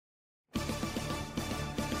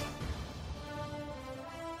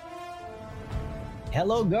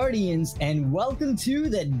Hello, Guardians, and welcome to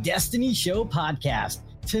the Destiny Show podcast.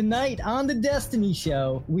 Tonight on the Destiny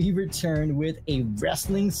Show, we return with a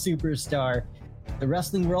wrestling superstar. The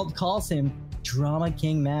wrestling world calls him Drama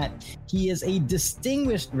King Matt. He is a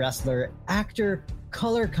distinguished wrestler, actor,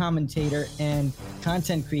 color commentator, and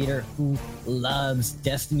content creator who loves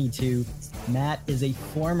Destiny 2. Matt is a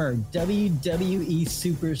former WWE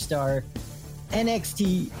superstar,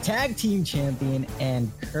 NXT Tag Team Champion, and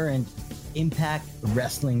current Impact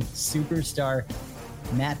Wrestling superstar.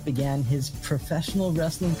 Matt began his professional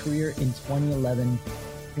wrestling career in 2011,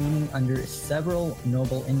 training under several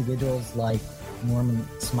notable individuals like Norman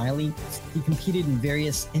Smiley. He competed in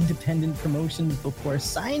various independent promotions before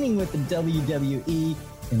signing with the WWE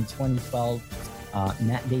in 2012.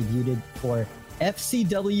 Matt debuted for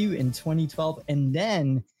FCW in 2012, and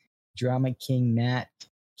then Drama King Matt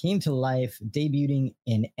came to life, debuting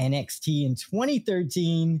in NXT in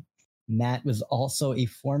 2013. Matt was also a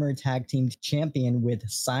former tag team champion with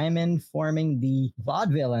Simon, forming the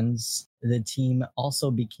Vaudevillains. The team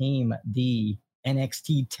also became the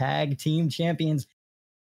NXT Tag Team Champions.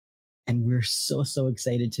 And we're so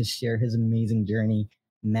excited to share his amazing journey.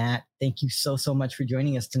 Matt, thank you so much for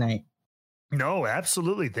joining us tonight. No,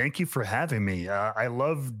 absolutely. Thank you for having me. I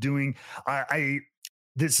love doing,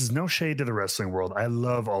 this is no shade to the wrestling world. I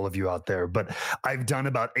love all of you out there, but I've done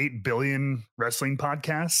about 8 billion wrestling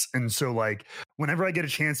podcasts. And so like, whenever I get a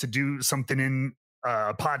chance to do something in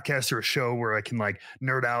a podcast or a show where I can like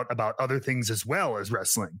nerd out about other things as well as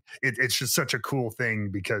wrestling, it's just such a cool thing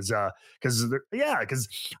because I'm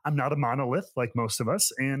not a monolith like most of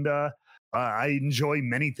us. And I enjoy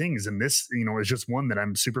many things. And this, is just one that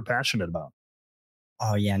I'm super passionate about.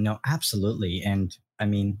 Oh yeah, no, absolutely. And I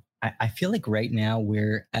mean, I feel like right now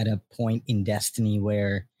we're at a point in Destiny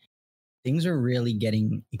where things are really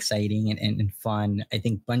getting exciting and fun. I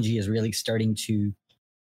think Bungie is really starting to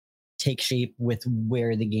take shape with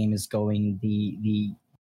where the game is going. The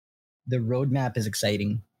roadmap is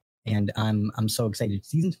exciting, and I'm so excited.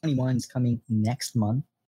 Season 21 is coming next month.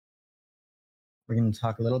 We're going to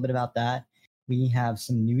talk a little bit about that. We have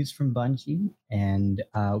some news from Bungie, and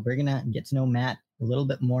we're going to get to know Matt a little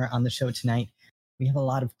bit more on the show tonight. We have a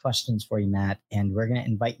lot of questions for you, Matt, and we're going to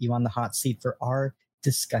invite you on the hot seat for our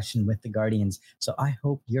discussion with the Guardians. So I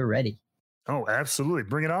hope you're ready. Oh, absolutely.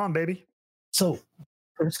 Bring it on, baby. So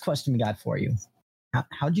first question we got for you.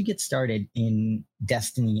 How'd you get started in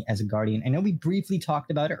Destiny as a Guardian? I know we briefly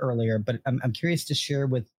talked about it earlier, but I'm curious to share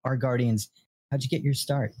with our Guardians, how'd you get your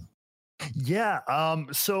start? Yeah.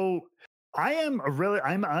 So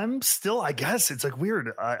I'm still, I guess it's like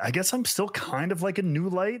weird. I guess I'm still kind of like a new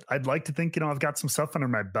light. I'd like to think, I've got some stuff under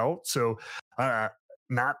my belt. So,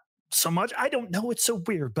 not so much. I don't know. It's so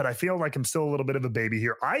weird, but I feel like I'm still a little bit of a baby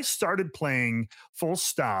here. I started playing full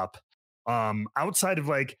stop, outside of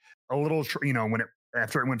like a little,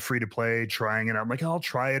 after it went free to play, trying it. I'm like, I'll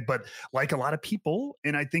try it. But like a lot of people,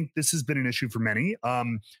 and I think this has been an issue for many,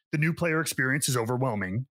 the new player experience is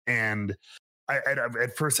overwhelming. And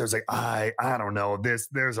at first I was like, I don't know,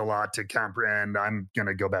 there's a lot to comprehend. I'm going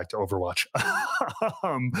to go back to Overwatch.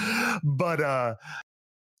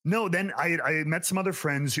 No, then I met some other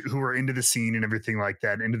friends who were into the scene and everything like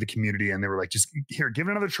that, into the community. And they were like, just here, give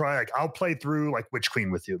it another try. Like, I'll play through like Witch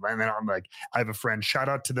Queen with you. And then I'm like, I have a friend, shout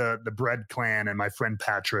out to the Bread Clan and my friend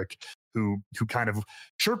Patrick, who kind of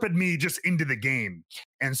chirped me just into the game.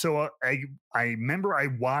 And so I remember I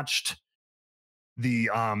watched the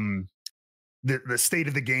state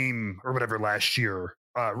of the game or whatever last year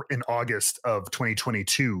in August of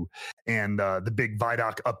 2022, and the big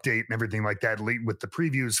Vidoc update and everything like that, with the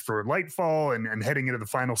previews for Lightfall and heading into the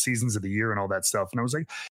final seasons of the year and all that stuff. And I was like,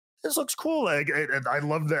 this looks cool. Like, I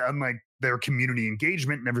love that. I'm like their community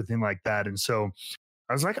engagement and everything like that. And so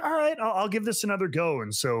I was like, all right, I'll give this another go.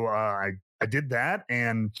 And so I did that.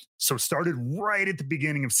 And so started right at the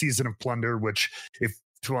beginning of Season of Plunder, which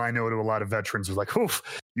I know to a lot of veterans was like, oof,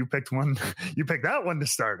 you picked that one to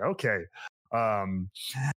start. Okay. But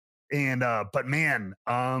man,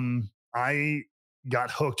 I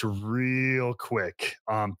got hooked real quick.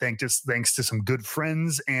 Thanks to some good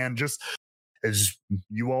friends, and just as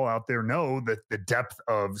you all out there know, that the depth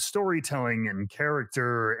of storytelling and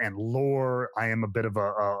character and lore, I am a bit of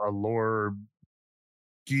a lore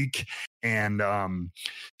geek. And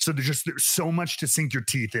so there's so much to sink your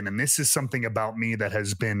teeth in. And this is something about me that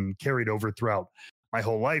has been carried over throughout my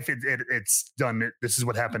whole life. It's done. This is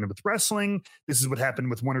what happened with wrestling. This is what happened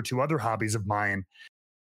with one or two other hobbies of mine.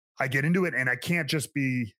 I get into it and I can't just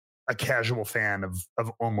be a casual fan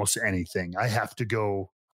of almost anything. I have to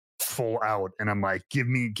go full out, and I'm like, give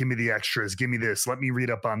me the extras, give me this, let me read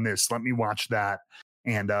up on this, let me watch that.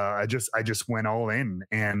 and I just went all in.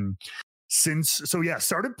 And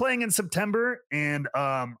started playing in September, and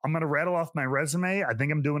I'm gonna rattle off my resume. I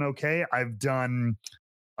think I'm doing okay. I've done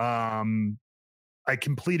I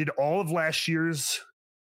completed all of last year's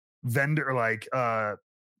vendor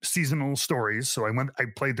seasonal stories. So I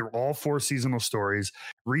played through all 4 seasonal stories,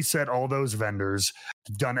 reset all those vendors,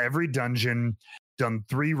 done every dungeon, done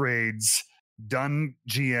 3 raids, done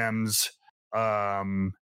GMs,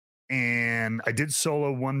 and I did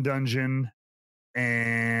solo 1 dungeon,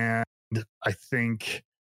 and I think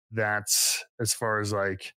that's as far as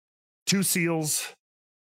like 2 seals.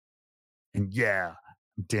 And yeah,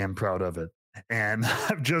 I'm damn proud of it. And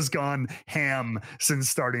I've just gone ham since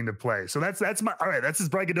starting to play. So that's my all right. That's as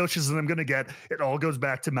braggadocious as I'm gonna get. It all goes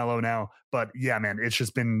back to mellow now. But yeah, man,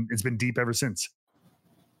 it's been deep ever since.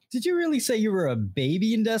 Did you really say you were a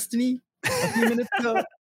baby in Destiny a few minutes ago?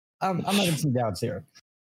 I'm having some doubts here.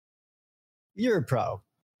 You're a pro.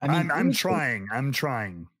 I mean, I'm trying. I'm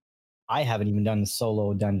trying. I haven't even done the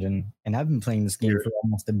solo dungeon, and I've been playing this game for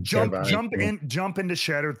almost a jump decade. jump into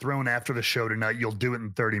Shattered Throne after the show tonight. You'll do it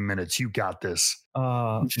in 30 minutes. You got this.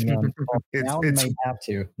 Man. Well, now I might have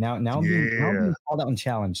to. Now I'm being called out and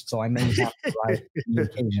challenged, so I may have to rise to the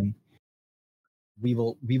occasion. We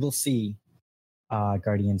will see,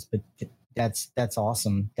 Guardians, but that's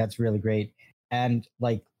awesome. That's really great. And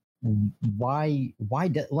like, what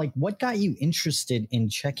got you interested in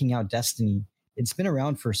checking out Destiny? It's been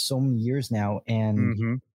around for so many years now,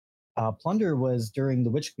 and Plunder was during the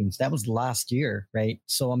Witch Queens. That was last year, right?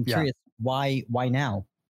 So I'm curious, why now?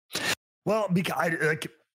 Well, because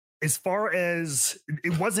as far as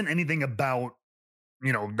it wasn't anything about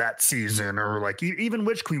that season or like even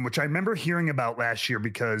Witch Queen, which I remember hearing about last year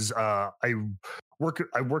because I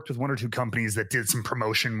worked with 1 or 2 companies that did some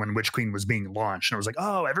promotion when Witch Queen was being launched, and I was like,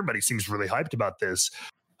 oh, everybody seems really hyped about this.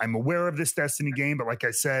 I'm aware of this Destiny game, but like I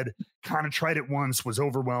said, kind of tried it once, was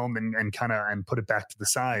overwhelmed, and put it back to the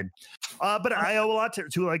side. But I owe a lot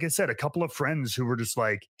to, like I said, a couple of friends who were just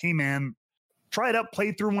like, hey man, try it out,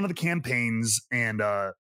 play through one of the campaigns, and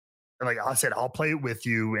like I said, I'll play it with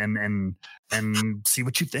you and see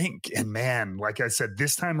what you think. And man, like I said,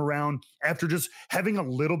 this time around, after just having a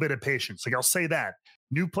little bit of patience, like I'll say that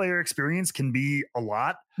new player experience can be a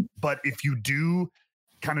lot, but if you do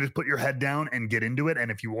kind of just put your head down and get into it,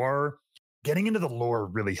 and if you are, getting into the lore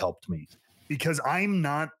really helped me, because I'm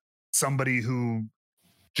not somebody who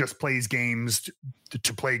just plays games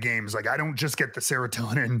to play games. Like I don't just get the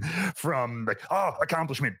serotonin from like, oh,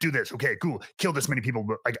 accomplishment, do this, okay, cool, kill this many people.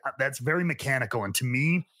 But like that's very mechanical, and to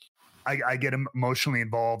me, I get emotionally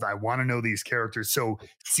involved. I want to know these characters. So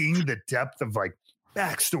seeing the depth of like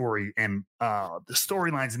backstory and the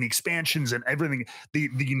storylines and the expansions and everything,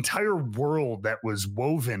 the entire world that was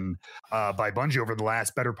woven by Bungie over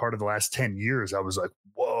the better part of the last 10 years, I was like,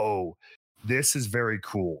 whoa, this is very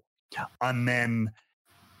cool. And then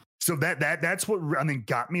so that's what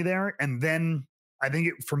got me there. And then I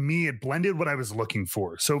think for me, it blended what I was looking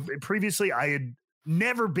for. So previously I had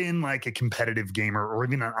never been like a competitive gamer or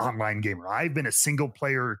even an online gamer. I've been a single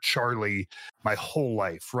player Charlie my whole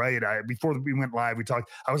life, right? Before we went live, we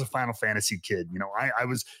talked, I was a Final Fantasy kid. I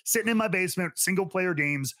was sitting in my basement, single player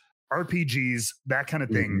games, RPGs, that kind of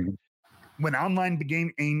thing. When online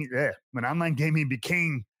gaming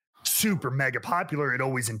became super mega popular, it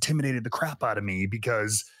always intimidated the crap out of me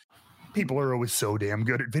because people are always so damn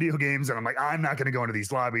good at video games. And I'm like, I'm not going to go into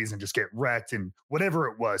these lobbies and just get wrecked. And whatever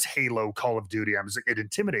it was, Halo, Call of Duty, it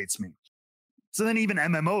intimidates me. So then even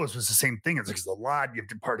MMOs was the same thing. It's like, it's a lot. You have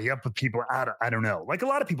to party up with people. I don't know. Like a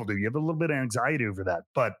lot of people do. You have a little bit of anxiety over that.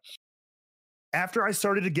 But after I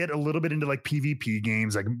started to get a little bit into like PvP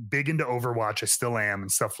games, like big into Overwatch, I still am,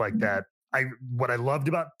 and stuff like that. What I loved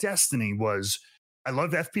about Destiny was I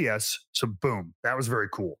loved FPS. So boom, that was very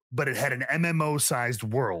cool. But it had an MMO sized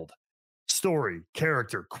world. Story,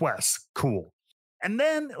 character, quests, cool. And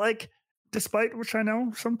then, like, despite which I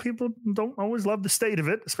know some people don't always love the state of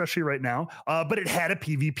it, especially right now, but it had a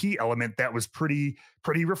PvP element that was pretty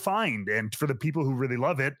refined. And for the people who really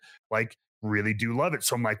love it, like, really do love it.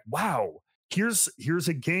 So I'm like, wow, here's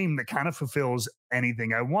a game that kind of fulfills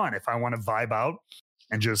anything I want. If I want to vibe out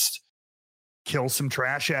and just kill some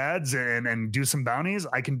trash ads and do some bounties,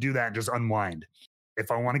 I can do that and just unwind. If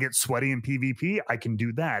I want to get sweaty in PvP, I can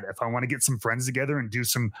do that. If I want to get some friends together and do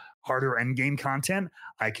some harder end game content,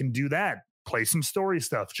 I can do that. Play some story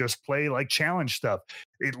stuff, just play like challenge stuff.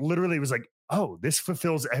 It literally was like, oh, this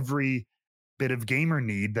fulfills every bit of gamer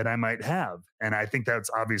need that I might have. And I think that's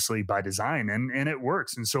obviously by design, and it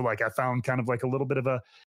works. And so like I found kind of like a little bit of a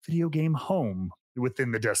video game home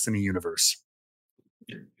within the Destiny universe.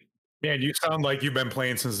 Man, you sound like you've been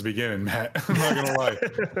playing since the beginning, Matt. I'm not gonna lie.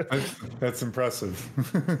 That's impressive.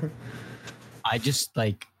 I just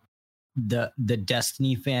like the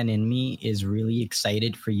Destiny fan in me is really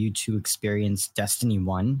excited for you to experience Destiny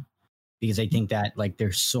 1, because I think that like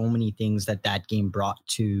there's so many things that game brought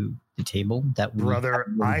to the table that we Brother,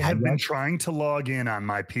 really I have been yet. trying to log in on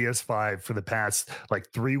my PS5 for the past like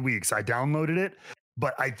 3 weeks. I downloaded it,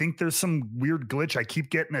 but I think there's some weird glitch. I keep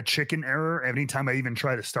getting a chicken error anytime I even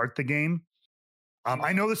try to start the game.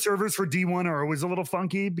 I know the servers for D1 are always a little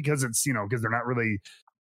funky because it's, because they're not really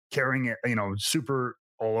carrying it, super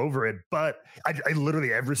all over it. But I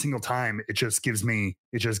literally every single time it just gives me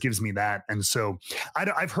that. And so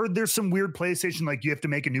I've heard there's some weird PlayStation, like you have to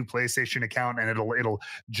make a new PlayStation account and it'll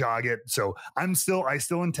jog it. So I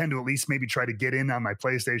still intend to at least maybe try to get in on my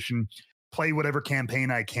PlayStation, play whatever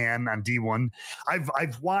campaign I can on D1.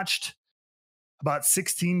 I've watched about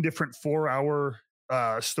 16 different 4-hour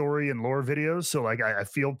story and lore videos. So like I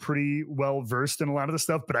feel pretty well versed in a lot of the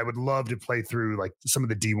stuff, but I would love to play through like some of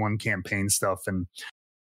the D1 campaign stuff and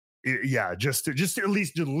just at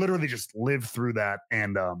least literally just live through that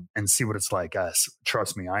and see what it's like.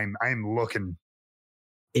 Trust me, I'm looking.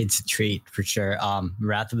 It's a treat for sure.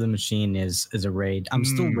 Wrath of the Machine is a raid. I'm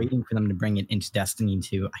still waiting for them to bring it into Destiny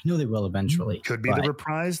 2. I know they will eventually. Could be the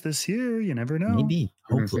reprise this year. You never know. Maybe,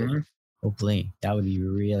 hopefully that would be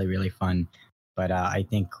really, really fun. But I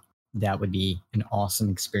think that would be an awesome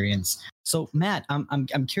experience. So Matt,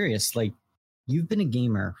 I'm curious. Like, you've been a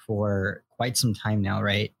gamer for quite some time now,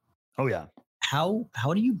 right? Oh yeah. How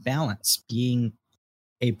do you balance being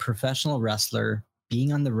a professional wrestler,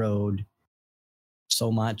 being on the road so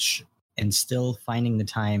much, and still finding the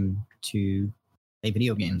time to play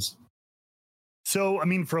video games? So, I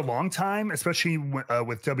mean, for a long time, especially with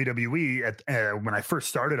WWE, when I first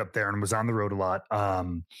started up there and was on the road a lot,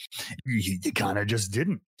 you kind of just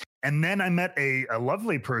didn't. And then I met a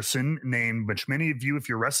lovely person named, which many of you, if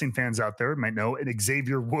you're wrestling fans out there, might know,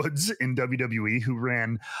 Xavier Woods in WWE, who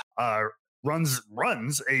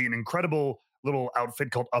runs an incredible little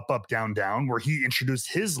outfit called Up Up Down Down, where he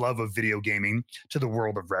introduced his love of video gaming to the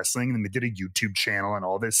world of wrestling, and they did a YouTube channel and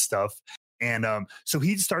all this stuff. And so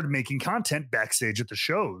he started making content backstage at the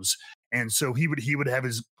shows. And so he would have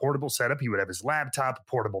his portable setup. He would have his laptop, a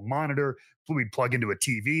portable monitor. We'd plug into a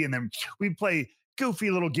TV, and then we'd play goofy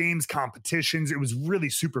little games, competitions. It was really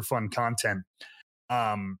super fun content.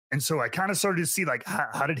 And so I kind of started to see like,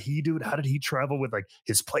 how did he do it? How did he travel with like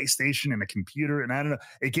his PlayStation and a computer? And I don't know,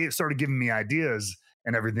 it started giving me ideas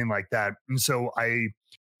and everything like that. And so I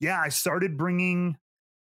started bringing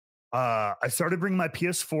my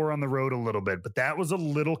PS4 on the road a little bit, but that was a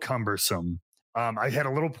little cumbersome. I had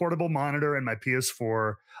a little portable monitor and my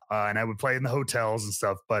PS4, and I would play in the hotels and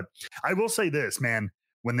stuff. But I will say this, man,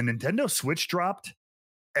 when the Nintendo Switch dropped,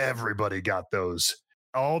 everybody got those.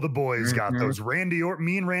 All the boys got those.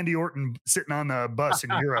 Me and Randy Orton sitting on the bus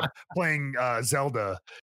in Europe playing Zelda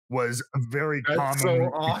was a very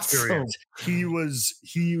common experience.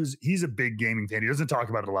 He's a big gaming fan. He doesn't talk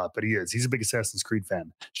about it a lot, but he is. He's a big Assassin's Creed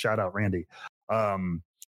fan. Shout out Randy.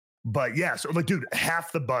 But yeah, so like, dude,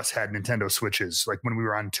 half the bus had Nintendo Switches, like when we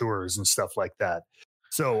were on tours and stuff like that.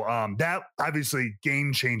 So that obviously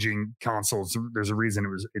game-changing consoles. There's a reason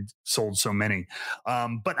it sold so many.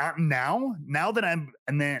 But now that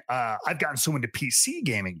I've gotten so into PC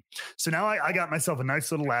gaming. So now I got myself a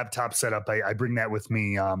nice little laptop set up. I bring that with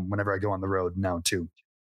me whenever I go on the road now too.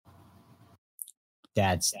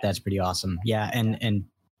 That's pretty awesome. Yeah, and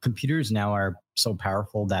computers now are so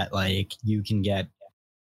powerful that like you can get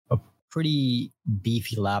a pretty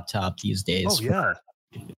beefy laptop these days. Oh yeah,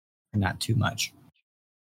 for not too much.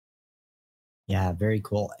 Yeah, very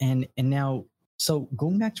cool. And now, so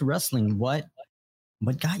going back to wrestling, what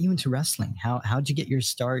got you into wrestling? How'd you get your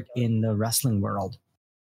start in the wrestling world?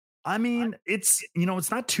 I mean, it's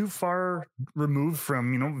not too far removed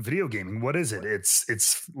from, video gaming. What is it?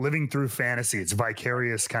 It's living through fantasy. It's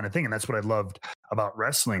vicarious kind of thing. And that's what I loved about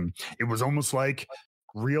wrestling. It was almost like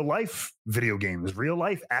real life video games, real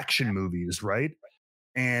life action movies, right?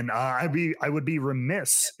 And I would be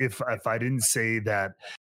remiss if I didn't say that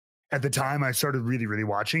at the time I started really, really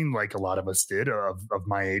watching, like a lot of us did of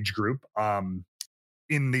my age group,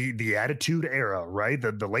 in the Attitude Era, right?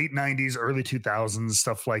 The late 90s, early 2000s,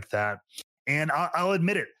 stuff like that. And I'll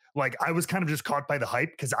admit it, like I was kind of just caught by the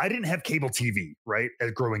hype because I didn't have cable TV, right,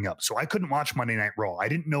 as growing up. So I couldn't watch Monday Night Raw. I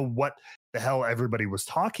didn't know what the hell everybody was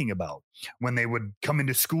talking about when they would come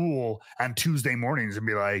into school on Tuesday mornings and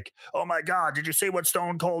be like, oh my God, did you see what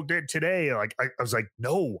Stone Cold did today? Like I was like,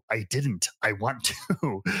 no, I didn't. I want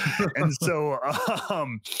to. And so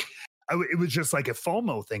it was just like a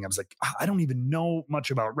FOMO thing. I was like, I don't even know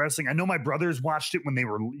much about wrestling. I know my brothers watched it when they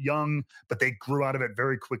were young, but they grew out of it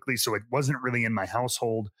very quickly. So it wasn't really in my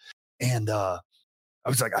household. And I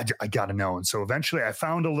was like, I got to know. And so eventually I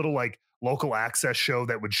found a little like local access show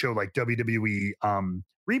that would show like WWE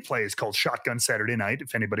replays called Shotgun Saturday Night.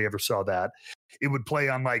 If anybody ever saw that, it would play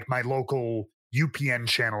on like my local UPN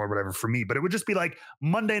channel or whatever for me, but it would just be like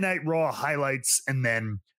Monday Night Raw highlights and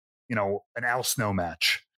then, an Al Snow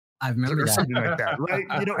match. I remember Or that. something like that, right?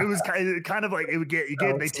 It was kind of like it would get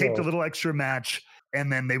they taped a little extra match and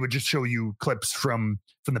then they would just show you clips from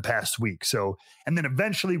the past week. So, and then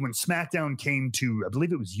eventually when SmackDown came to, I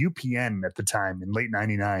believe it was UPN at the time in late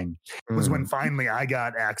 99 was when finally I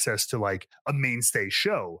got access to like a mainstay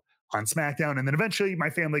show on SmackDown. And then eventually my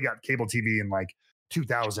family got cable TV in like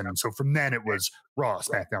 2000. And so from then it was Raw,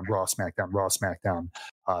 SmackDown, Raw, SmackDown, Raw, SmackDown,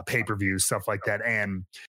 pay-per-views, stuff like that. And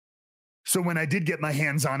so when I did get my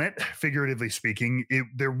hands on it, figuratively speaking,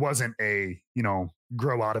 there wasn't a,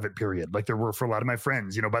 grow out of it period like there were for a lot of my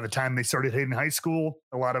friends. By the time they started hitting high school,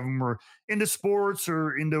 a lot of them were into sports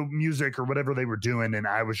or into music or whatever they were doing. And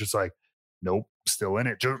I was just like, nope, still in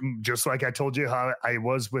it. Just like I told you how I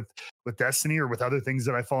was with Destiny or with other things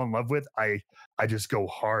that I fall in love with. I just go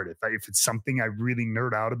hard. If it's something I really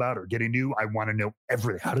nerd out about or get into, I want to know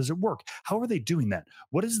everything. How does it work? How are they doing that?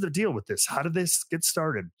 What is the deal with this? How did this get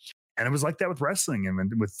started? And it was like that with wrestling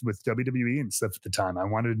and with WWE and stuff at the time. I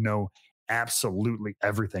wanted to know absolutely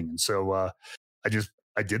everything. And so I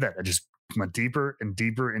did that. I just went deeper and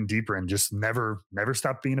deeper and deeper and just never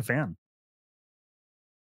stopped being a fan.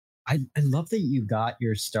 I love that you got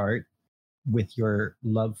your start with your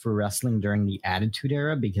love for wrestling during the Attitude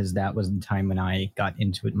Era, because that was the time when I got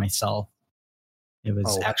into it myself. It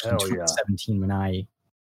was actually 2017 when I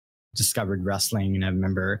discovered wrestling. And I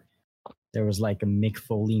remember there was like a Mick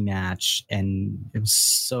Foley match, and it was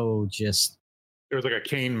so just. There was like a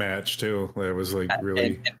Kane match too. It was like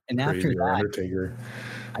really. And after that, Undertaker.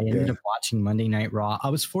 I ended up watching Monday Night Raw. I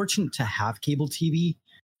was fortunate to have cable TV,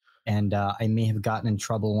 and I may have gotten in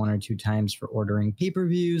trouble one or two times for ordering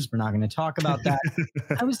pay-per-views. We're not going to talk about that.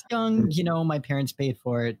 I was young, my parents paid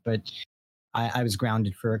for it, but I was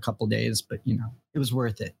grounded for a couple days. But it was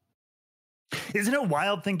worth it. Isn't it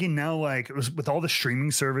wild thinking now, like it was with all the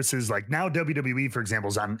streaming services, like now WWE, for example,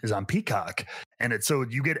 is on Peacock, and it's so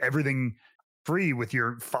you get everything free with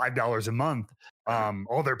your $5 a month.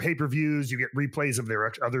 All their pay-per-views, you get replays of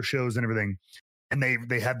their other shows and everything. And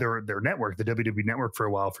they had their network, the WWE network, for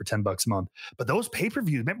a while for $10 a month. But those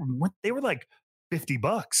pay-per-views, they were like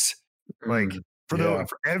 $50, like for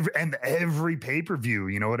every pay-per-view.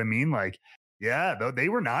 You know what I mean? Like, they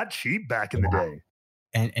were not cheap back in the day.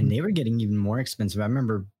 And they were getting even more expensive. I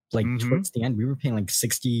remember towards the end, we were paying like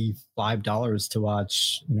 $65 to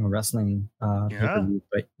watch, wrestling pay-per-view.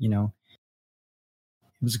 But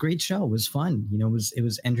it was a great show. It was fun. It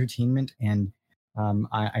was entertainment. And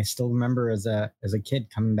I still remember as a kid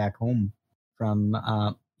coming back home from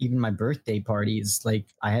even my birthday parties. Like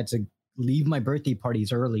I had to leave my birthday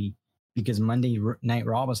parties early because Monday Night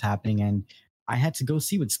Raw was happening, and I had to go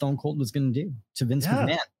see what Stone Cold was going to do to Vince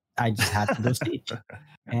McMahon. I just had to go see it.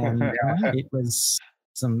 And it was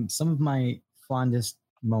some of my fondest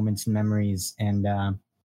moments and memories. And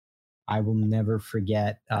I will never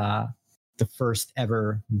forget the first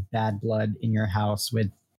ever Bad Blood in Your House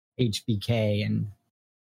with HBK and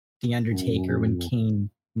The Undertaker when Kane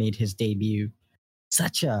made his debut.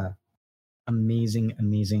 Such a amazing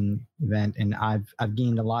event. And I've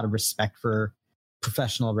gained a lot of respect for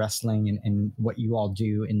professional wrestling and what you all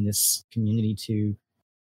do in this community to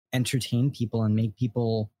entertain people and make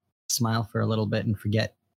people smile for a little bit and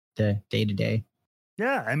forget the day to day.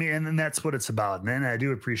 Yeah, I mean, and that's what it's about, man. I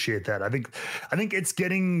do appreciate that. I think it's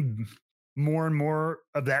getting more and more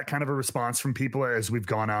of that kind of a response from people as we've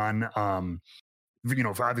gone on.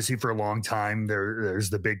 Obviously for a long time, there's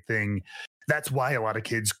the big thing. That's why a lot of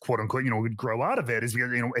kids, quote unquote, would grow out of it is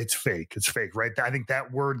because, it's fake. It's fake, right? I think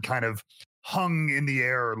that word kind of hung in the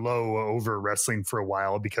air low over wrestling for a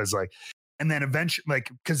while because and then eventually,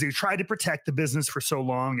 because they tried to protect the business for so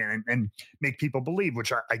long and make people believe,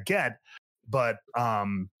 which I get. But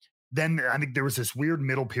then I think there was this weird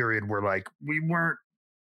middle period where we weren't,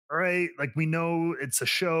 all right, we know it's a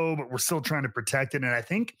show, but we're still trying to protect it. And I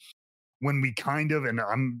think when we kind of, and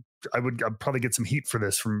I'd probably get some heat for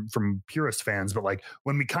this from purist fans, but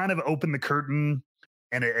when we kind of opened the curtain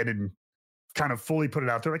and it kind of fully put it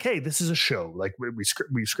out there, hey, this is a show. We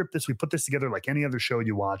script this, we put this together like any other show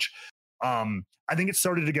you watch. I think it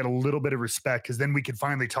started to get a little bit of respect because then we could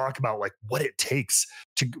finally talk about like what it takes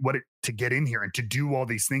to get in here and to do all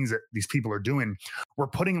these things that these people are doing. We're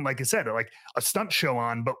putting, like I said, like a stunt show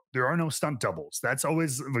on, but there are no stunt doubles. That's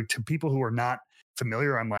always like, to people who are not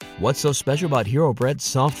familiar. I'm like, what's so special about Hero Bread's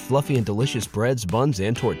soft, fluffy, and delicious breads, buns,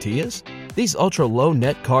 and tortillas? These ultra-low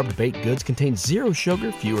net-carb baked goods contain zero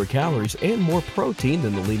sugar, fewer calories, and more protein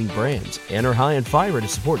than the leading brands, and are high in fiber to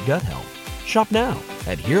support gut health. Shop now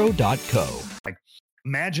at hero.co. like,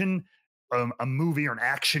 imagine a movie or an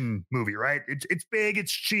action movie, right? It's big,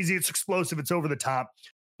 it's cheesy, it's explosive, it's over the top,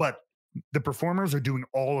 but the performers are doing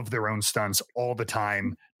all of their own stunts all the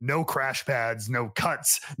time. No crash pads, no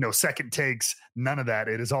cuts, no second takes, none of that.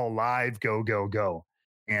 It is all live, go, go, go.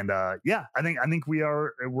 And yeah, I think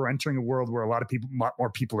we're entering a world where a lot more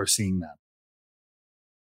people are seeing that.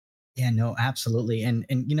 Yeah, no, absolutely. And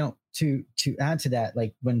you know, to add to that,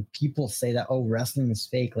 like when people say that, oh, wrestling is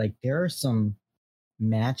fake, like there are some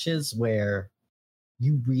matches where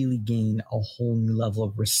you really gain a whole new level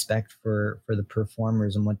of respect for the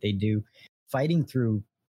performers and what they do, fighting through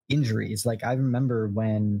injuries. Like I remember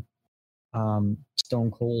when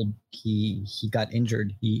Stone Cold he got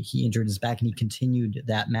injured. He injured his back and he continued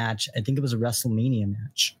that match. I think it was a WrestleMania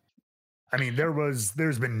match. I mean, there's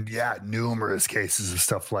been numerous cases of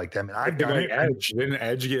stuff like that. I mean, I've done like it. Edge. Didn't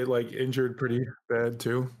Edge get like injured pretty bad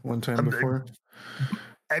too one time before?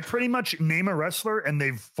 I pretty much name a wrestler and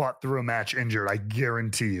they've fought through a match injured. I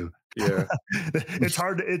guarantee you. Yeah, it's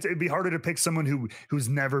hard. It'd be harder to pick someone who's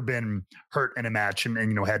never been hurt in a match and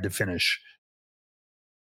had to finish.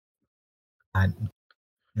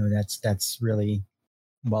 No, that's really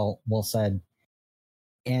well said.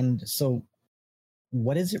 And so,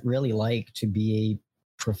 what is it really like to be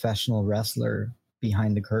a professional wrestler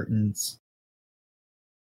behind the curtains?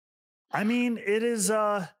 I mean, it is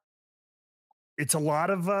it's a lot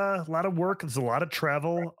of work. It's a lot of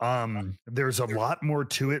travel. There's a lot more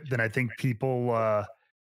to it than I think people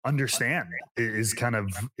understand. Is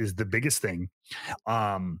the biggest thing.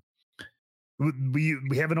 We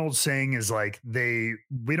have an old saying is like we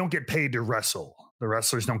don't get paid to wrestle. The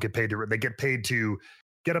wrestlers don't get paid they get paid to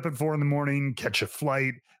get up at 4 a.m, catch a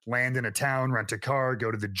flight, land in a town, rent a car,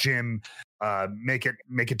 go to the gym, make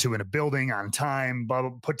it to in a building on time, blah,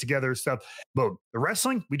 blah, put together stuff. But the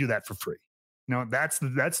wrestling, we do that for free. That's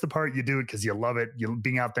the part you do it because you love it. You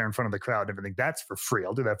being out there in front of the crowd and everything. That's for free.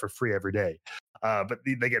 I'll do that for free every day. But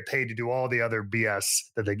they get paid to do all the other BS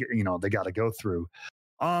that they got to go through.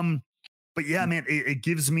 But yeah, man, it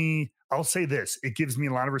gives me, I'll say this, it gives me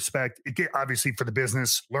a lot of respect. Obviously for the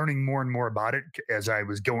business, learning more and more about it as I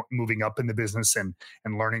was moving up in the business and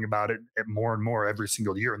learning about it more and more every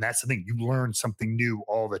single year. And that's the thing, you learn something new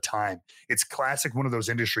all the time. It's classic, one of those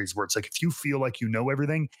industries where it's like, if you feel like you know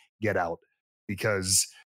everything, get out because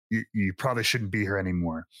you probably shouldn't be here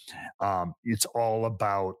anymore. It's all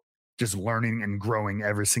about just learning and growing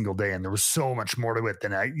every single day. And there was so much more to it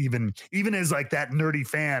than I even as like that nerdy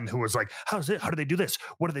fan who was like, how do they do this?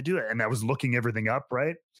 What do they do? And I was looking everything up,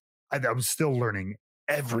 right? I was still learning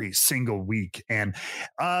every single week. And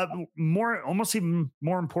almost even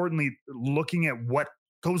more importantly, looking at what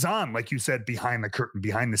goes on, like you said, behind the curtain,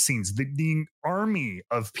 behind the scenes, the army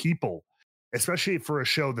of people, especially for a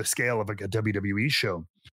show the scale of like a WWE show,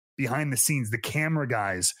 behind the scenes, the camera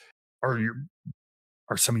guys are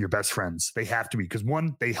some of your best friends. They have to be, because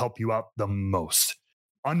one, they help you out the most.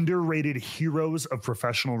 Underrated heroes of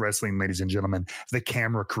professional wrestling, ladies and gentlemen, the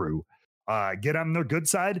camera crew. Get on their good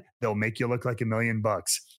side, they'll make you look like $1 million.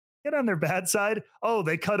 Get on their bad side, oh,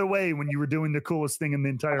 they cut away when you were doing the coolest thing in the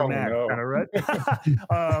entire match. No. Kind of right.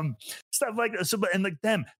 Stuff like that. So, and like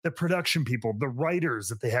them, the production people, the writers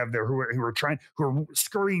that they have there who are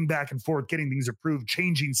scurrying back and forth, getting things approved,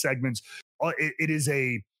 changing segments. It is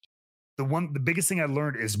the biggest thing I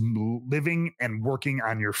learned is living and working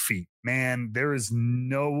on your feet. Man, there is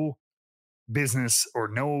no business or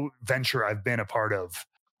no venture I've been a part of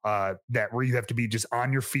that where you have to be just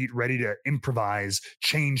on your feet, ready to improvise,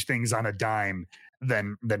 change things on a dime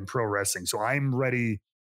than pro wrestling. So I'm ready.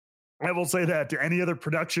 I will say that to any other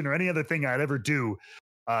production or any other thing I'd ever do,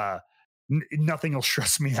 nothing will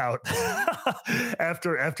stress me out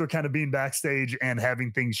after kind of being backstage and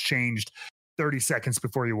having things changed 30 seconds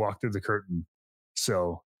before you walk through the curtain.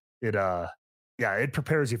 So it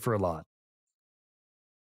prepares you for a lot.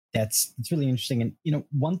 It's really interesting. And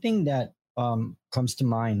one thing that comes to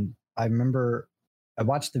mind, I remember I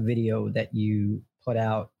watched the video that you put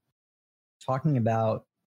out talking about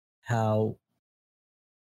how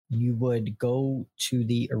you would go to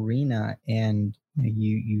the arena and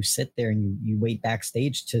you sit there and you wait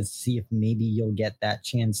backstage to see if maybe you'll get that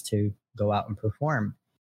chance to go out and perform.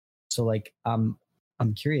 So like, I'm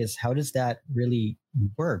curious, how does that really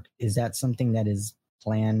work? Is that something that is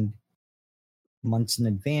planned months in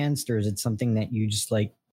advance, or is it something that you just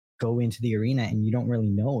like go into the arena and you don't really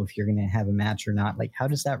know if you're going to have a match or not? Like, how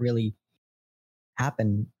does that really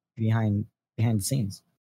happen behind the scenes?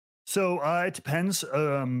 So it depends.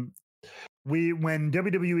 When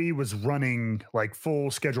WWE was running like full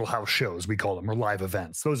schedule house shows, we call them, or live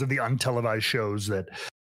events. Those are the untelevised shows that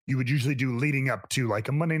you would usually do leading up to like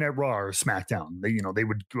a Monday Night Raw or SmackDown. They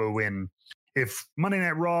would go in. If Monday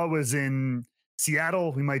Night Raw was in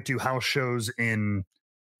Seattle, we might do house shows in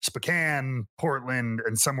Spokane, Portland,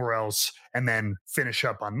 and somewhere else, and then finish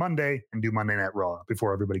up on Monday and do Monday Night Raw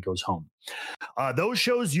before everybody goes home. Those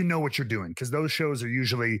shows, you know what you're doing, because those shows are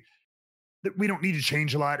usually, we don't need to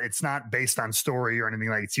change a lot. It's not based on story or anything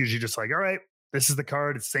like. It's usually just like, all right, this is the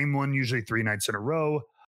card. It's the same one, usually 3 nights in a row.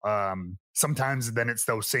 Sometimes then it's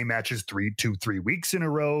those same matches 3 weeks in a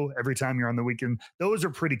row. Every time you're on the weekend, those are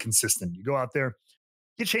pretty consistent. You go out there,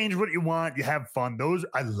 you change what you want, you have fun.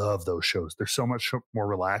 I love those shows. They're so much more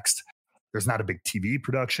relaxed. There's not a big TV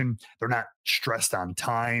production. They're not stressed on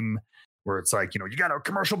time where it's like, you got a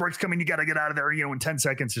commercial breaks coming. You got to get out of there, in 10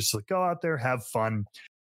 seconds. Just like go out there, have fun,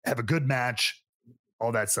 have a good match,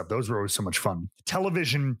 all that stuff. Those were always so much fun.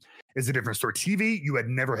 Television is a different story. TV, you had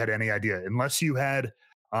never had any idea unless you had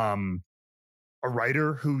a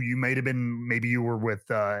writer who you maybe you were with,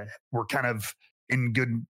 were kind of in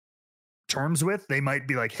good terms with. They might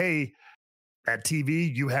be like, hey, at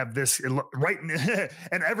TV, you have this right,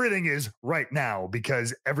 and everything is right now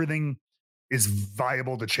because everything is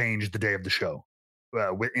viable to change the day of the show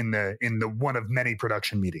in the one of many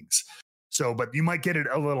production meetings. So, but you might get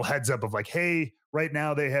a little heads up of like, hey, right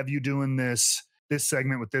now they have you doing this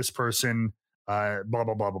segment with this person, blah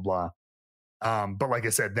blah blah blah blah. But like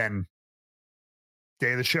I said, then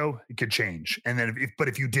day of the show, it could change. And then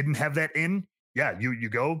if you didn't have that in, yeah, you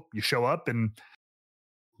go, you show up and,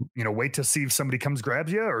 wait to see if somebody comes,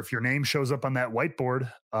 grabs you, or if your name shows up on that whiteboard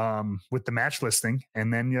with the match listing,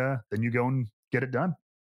 and then you go and get it done.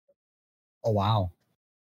 Oh, wow.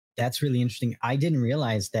 That's really interesting. I didn't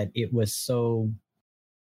realize that it was so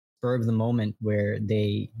spur of the moment where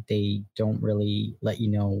they don't really let you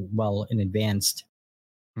know well in advance.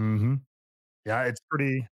 Mm-hmm. Yeah, it's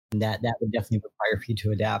pretty. And that would definitely require for you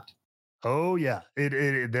to adapt. Oh yeah,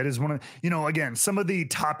 it that is one of, again, some of the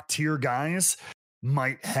top tier guys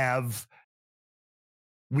might have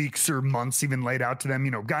weeks or months even laid out to them,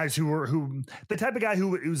 guys who the type of guy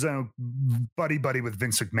who's a buddy with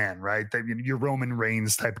Vince McMahon, right? Your Roman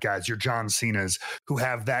Reigns type guys, your John Cena's, who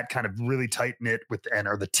have that kind of really tight knit and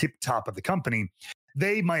are the tip top of the company.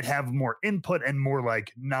 They might have more input and more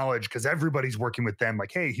like knowledge because everybody's working with them.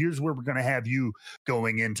 Like, hey, here's where we're going to have you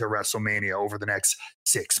going into WrestleMania over the next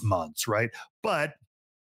 6 months, right? But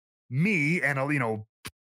me and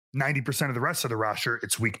 90% of the rest of the roster,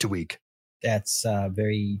 it's week to week. That's a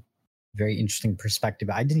very, very interesting perspective.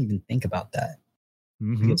 I didn't even think about that.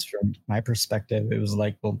 Mm-hmm. Because from my perspective, it was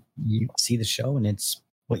like, well, you see the show and it's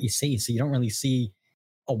what you see. So you don't really see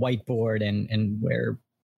a whiteboard and where,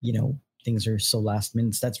 things are so last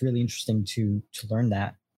minute. That's really interesting to learn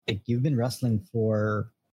that. Like, you've been wrestling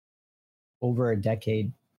for over a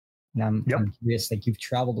decade. And I'm curious, like, you've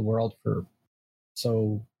traveled the world for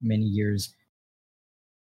so many years.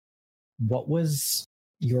 What was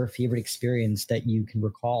your favorite experience that you can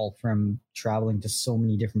recall from traveling to so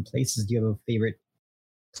many different places? Do you have a favorite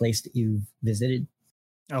place that you've visited?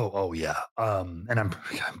 Oh yeah. And I'm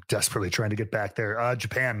desperately trying to get back there.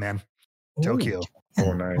 Japan, man. Tokyo.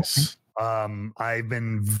 Oh, nice. I've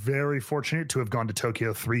been very fortunate to have gone to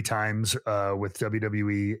Tokyo 3 times with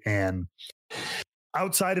WWE, and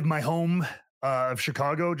outside of my home of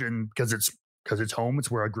Chicago, and because it's home,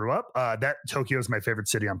 it's where I grew up. That Tokyo is my favorite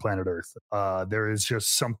city on planet Earth. There is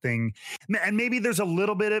just something, and maybe there's a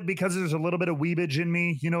little bit of weebage in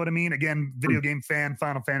me. You know what I mean? Again, video game fan,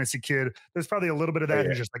 Final Fantasy kid. There's probably a little bit of that.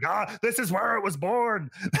 Who's just like, this is where it was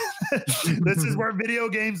born. This is where video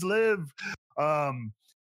games live,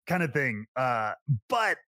 kind of thing.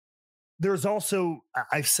 But there's also,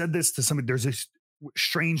 I've said this to somebody, there's this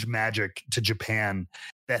strange magic to Japan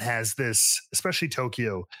that has this, especially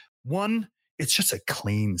Tokyo. One, it's just a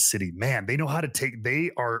clean city, man.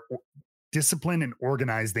 They are disciplined and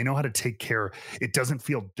organized. They know how to take care. It doesn't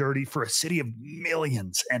feel dirty for a city of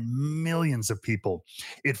millions and millions of people.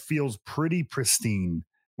 It feels pretty pristine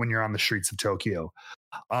when you're on the streets of Tokyo.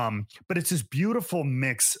 But it's this beautiful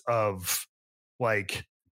mix of like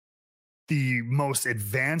the most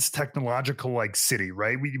advanced technological like city,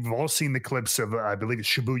 right? We've all seen the clips of, I believe it's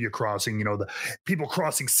Shibuya crossing, the people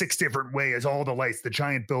crossing 6 different ways, all the lights, the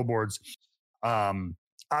giant billboards.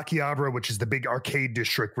 Akihabara, which is the big arcade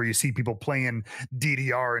district where you see people playing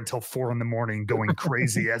DDR until 4 a.m, going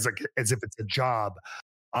crazy as if it's a job.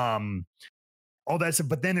 All that stuff.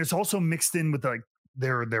 But then there's also mixed in with like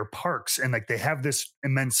their parks, and like they have this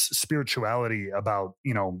immense spirituality about,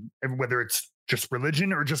 whether it's just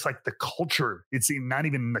religion or just like the culture. It's not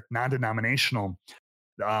even like non-denominational.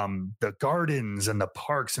 The gardens and the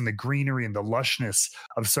parks and the greenery and the lushness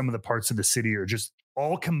of some of the parts of the city are just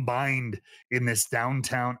all combined in this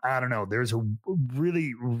downtown. I don't know. There's a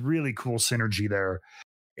really, really cool synergy there.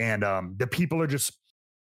 And the people are just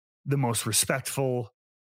the most respectful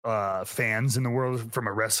fans in the world from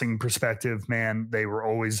a wrestling perspective. Man, they were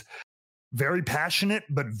always very passionate,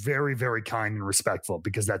 but very, very kind and respectful,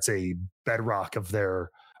 because that's a bedrock of their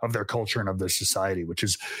culture and of their society, which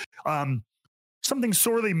is something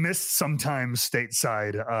sorely missed sometimes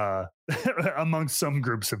stateside amongst some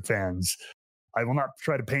groups of fans. I will not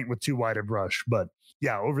try to paint with too wide a brush, but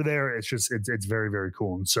yeah, over there, it's very, very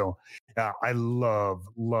cool. And so I love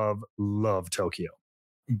Tokyo.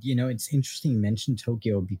 It's interesting you mentioned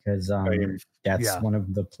Tokyo, because that's one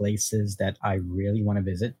of the places that I really want to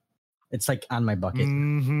visit. It's like on my bucket,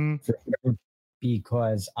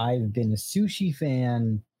 because I've been a sushi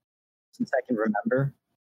fan since I can remember.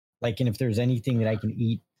 Like, and if there's anything that I can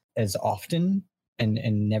eat as often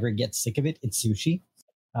and never get sick of it, it's sushi.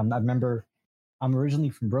 I remember I'm originally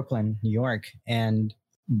from Brooklyn, New York, and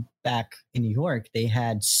back in New York, they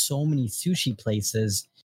had so many sushi places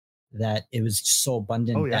that it was just so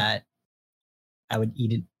abundant that I would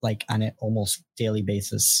eat it like on an almost daily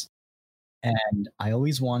basis. And I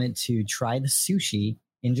always wanted to try the sushi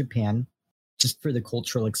in Japan just for the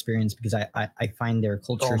cultural experience, because I find their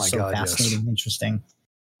culture so fascinating and interesting.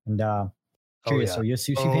 And curious, are you a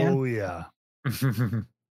sushi fan? Oh, yeah.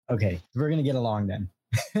 Okay, we're going to get along then.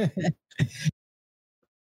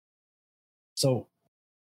 So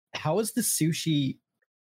how is the sushi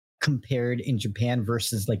compared in Japan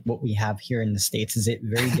versus like what we have here in the States? Is it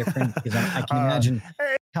very different? Because I can imagine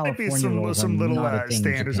California some little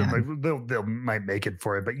standards, and like they'll might make it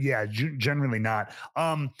for it, but yeah, generally not.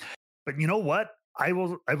 But you know what? I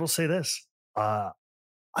will say this.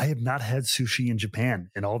 I have not had sushi in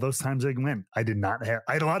Japan, and all those times I went, I did not have.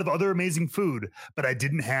 I had a lot of other amazing food, but I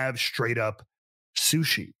didn't have straight up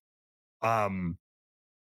sushi.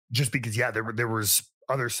 Just because, there was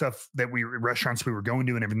other stuff that restaurants we were going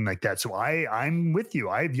to and everything like that. So I'm with you.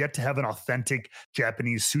 I have yet to have an authentic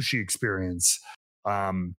Japanese sushi experience.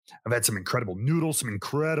 I've had some incredible noodles, some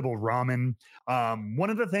incredible ramen. One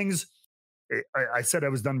of the things I said I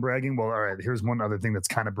was done bragging. Well, all right, here's one other thing that's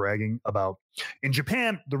kind of bragging about. In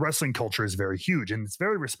Japan, the wrestling culture is very huge and it's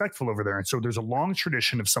very respectful over there. And so there's a long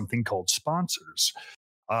tradition of something called sponsors.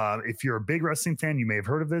 If you're a big wrestling fan, you may have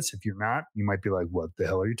heard of this. If you're not, you might be like, what the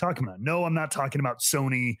hell are you talking about? No, I'm not talking about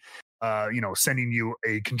Sony, sending you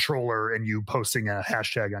a controller and you posting a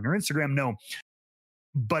hashtag on your Instagram. No,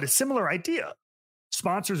 but a similar idea.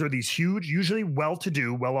 Sponsors are these huge, usually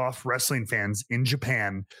well-to-do, well-off wrestling fans in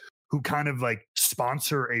Japan who kind of like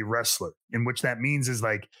sponsor a wrestler, in which that means is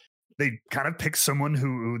like they kind of pick someone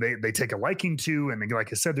who they take a liking to, and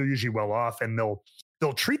like I said, they're usually well off, and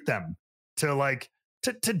they'll treat them to like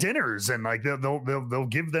to dinners, and like they'll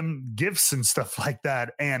give them gifts and stuff like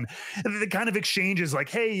that. And the kind of exchange is like,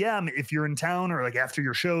 hey, yeah, if you're in town or like after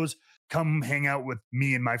your shows, come hang out with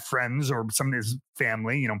me and my friends or some of his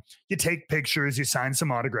family. You take pictures, you sign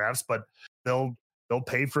some autographs, but they'll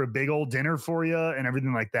pay for a big old dinner for you and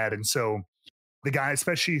everything like that. And so the guy,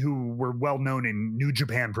 especially who were well known in New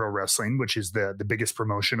Japan Pro Wrestling, which is the biggest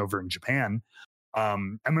promotion over in Japan. I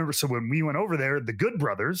remember, so when we went over there, the Good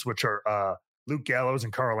Brothers, which are Luke Gallows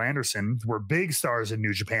and Carl Anderson, were big stars in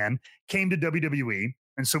New Japan, came to WWE.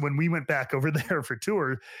 And so when we went back over there for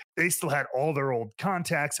tour, they still had all their old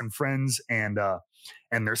contacts and friends and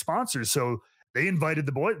their sponsors. So they invited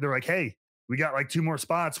the boy. They're like, hey, we got like 2 more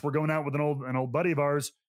spots. We're going out with an old buddy of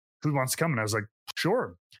ours. Who wants to come? And I was like,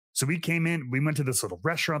 sure. So we came in, we went to this little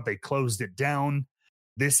restaurant. They closed it down.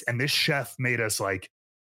 This chef made us like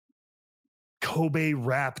Kobe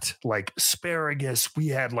wrapped like asparagus. We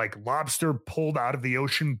had like lobster pulled out of the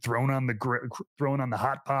ocean, thrown on the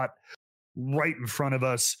hot pot right in front of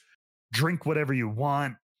us. Drink whatever you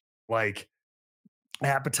want. Like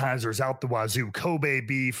appetizers out the wazoo, Kobe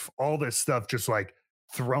beef, all this stuff just like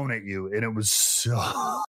thrown at you. And it was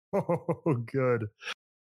so good.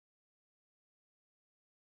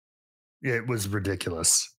 It was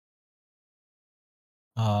ridiculous.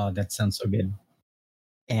 Oh, that sounds so good.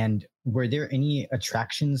 And were there any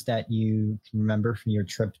attractions that you can remember from your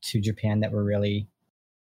trip to Japan that were really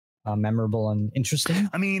memorable and interesting?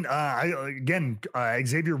 I mean,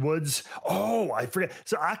 Xavier Woods. Oh, I forget.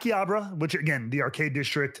 So Akihabara, which again, the arcade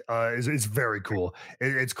district is very cool.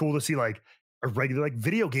 It's cool to see like a regular like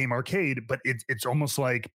video game arcade, but it's almost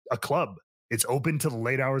like a club. It's open to the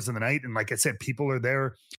late hours of the night, and like I said, people are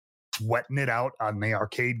there sweating it out on the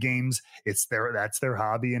arcade games. That's their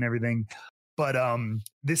hobby and everything. But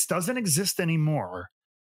this doesn't exist anymore.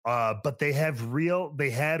 But they had real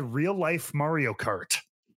life Mario Kart.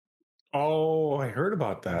 Oh, I heard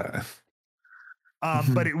about that.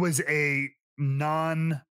 But it was a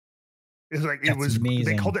amazing.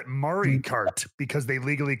 They called it Mario Kart because they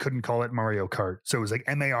legally couldn't call it Mario Kart. So it was like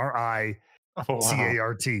MARICART.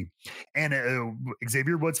 And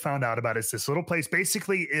Xavier Woods found out about it. It's this little place.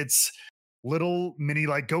 Basically, it's little mini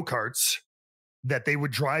like go-karts that they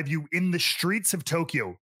would drive you in the streets of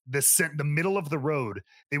Tokyo, the middle of the road.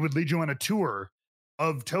 They would lead you on a tour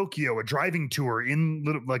of Tokyo, a driving tour in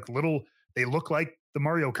little, they look like the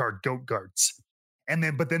Mario Kart go-karts.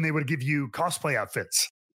 But then they would give you cosplay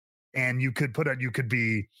outfits, and you could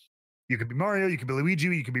be Mario, you could be Luigi,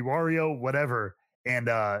 you could be Wario, whatever. And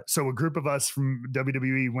so a group of us from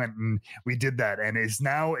WWE went and we did that, and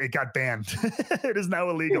it got banned. It is now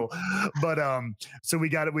illegal. But so we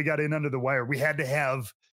got in under the wire. We had to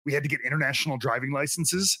get international driving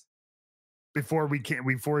licenses before we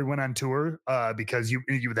went on tour, because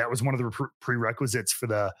that was one of the prerequisites for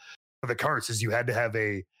the carts, is you had to have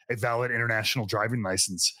a valid international driving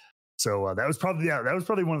license. So that was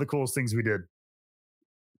probably one of the coolest things we did.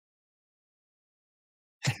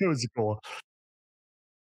 It was cool.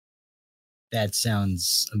 That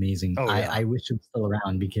sounds amazing. Oh, yeah. I wish it was still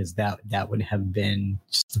around, because that would have been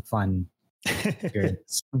just a fun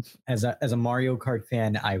experience. As a Mario Kart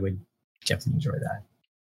fan, I would definitely enjoy that.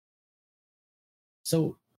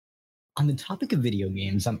 So, on the topic of video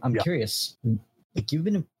games, I'm curious. Like, you've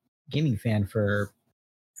been a gaming fan for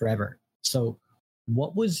forever. So,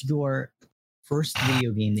 what was your first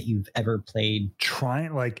video game that you've ever played?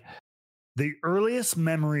 The earliest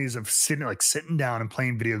memories of sitting down and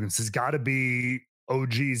playing video games has got to be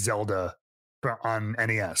OG Zelda on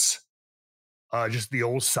NES. Just the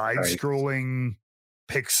old side-scrolling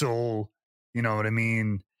pixel, you know what I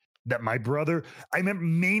mean? That I remember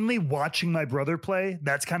mainly watching my brother play.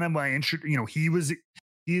 That's kind of my interest. You know, he's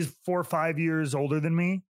 4 or 5 years older than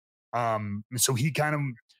me. So he kind of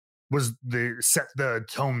was set the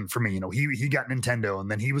tone for me. You know, he got Nintendo, and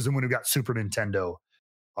then he was the one who got Super Nintendo.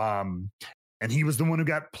 And he was the one who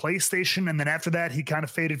got PlayStation, and then after that he kind of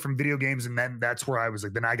faded from video games, and then that's where I was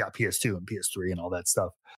like, then I got PS2 and PS3 and all that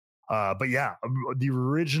stuff. But yeah, the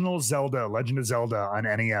original Zelda, Legend of Zelda on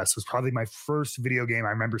NES was probably my first video game I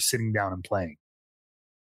remember sitting down and playing.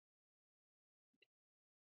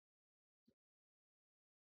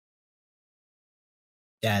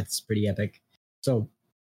 That's pretty epic. So,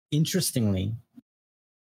 interestingly,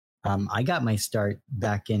 I got my start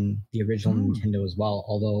back in the original Nintendo as well,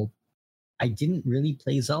 although I didn't really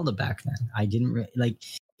play Zelda back then. I didn't really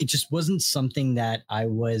it just wasn't something that I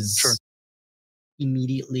was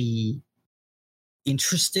immediately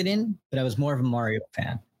interested in, but I was more of a Mario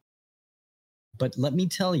fan. But let me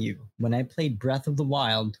tell you, when I played Breath of the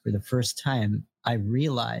Wild for the first time, I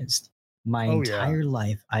realized my entire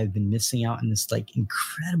life I've been missing out on this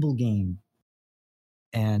incredible game.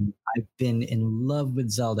 And I've been in love with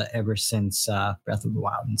Zelda ever since Breath of the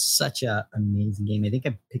Wild. And such an amazing game. I think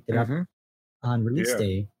I picked it up on release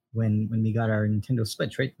day when we got our Nintendo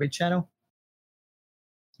Switch, right, Shadow?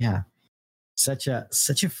 Yeah. Such a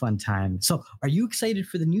fun time. So are you excited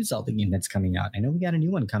for the new Zelda game that's coming out? I know we got a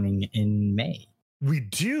new one coming in May. We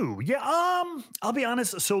do. Yeah. I'll be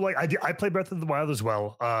honest. So I played Breath of the Wild as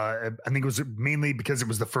well. I think it was mainly because it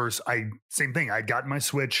was the first, same thing. I got my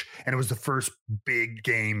Switch, and it was the first big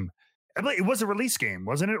game. It was a release game,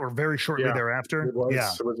 wasn't it? Or very shortly thereafter. It was.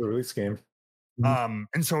 Yeah. It was a release game. And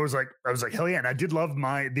so I was like, hell yeah. And I did love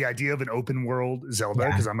the idea of an open world Zelda,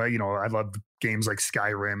 because I love games like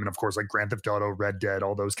Skyrim, and of course like Grand Theft Auto, Red Dead,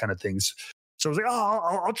 all those kind of things. So I was like,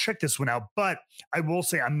 I'll check this one out. But I will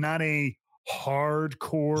say I'm not a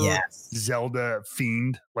hardcore Zelda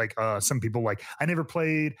fiend like some people like. I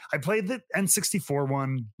played the N64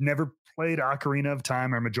 one, never played Ocarina of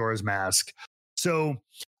Time or Majora's Mask. So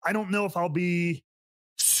I don't know if I'll be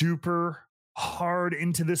super hard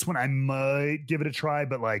into this one. I might give it a try,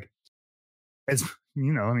 but as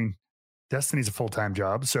you know, I mean, Destiny's a full-time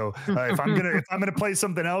job. So if I'm gonna play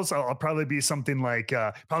something else, I'll probably be something like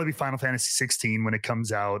probably be Final Fantasy 16 when it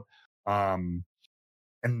comes out.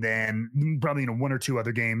 And then probably 1 or 2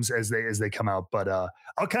 other games as they come out. But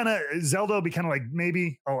I'll kind of Zelda will be kind of like,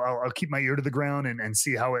 maybe I'll keep my ear to the ground and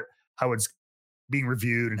see how it's being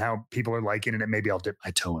reviewed and how people are liking it, and maybe I'll dip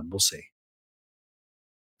my toe in. We'll see.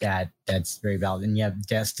 That's very valid. And yeah,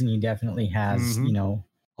 Destiny definitely has,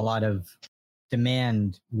 a lot of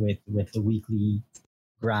demand with the weekly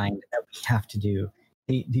grind that we have to do.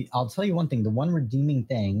 I'll tell you one thing. The one redeeming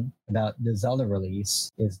thing about the Zelda release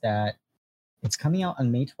is that it's coming out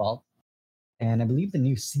on May 12th. And I believe the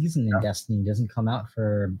new season in Destiny doesn't come out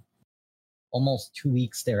for almost 2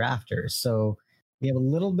 weeks thereafter. So we have a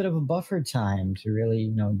little bit of a buffer time to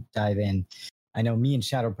really, dive in. I know me and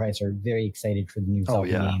Shadow Price are very excited for the new Zelda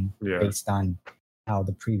game based on how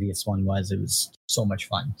the previous one was. It was so much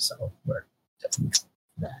fun. So we're definitely excited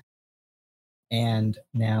for that. And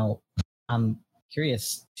now I'm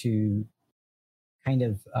curious to kind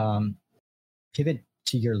of pivot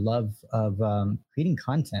to your love of creating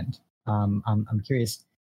content. I'm curious,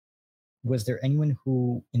 was there anyone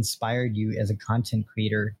who inspired you as a content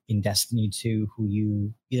creator in Destiny 2 who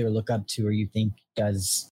you either look up to or you think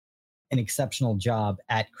does an exceptional job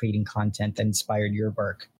at creating content that inspired your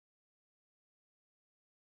work?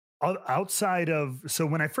 Outside of, so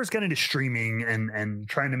when I first got into streaming and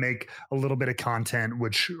trying to make a little bit of content,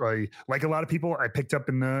 which like a lot of people, I picked up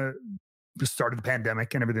in the start of the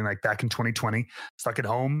pandemic and everything, like back in 2020, stuck at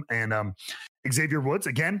home. And Xavier Woods,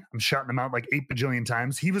 again, I'm shouting him out like 8 bajillion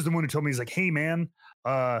times. He was the one who told me, he's like, hey man,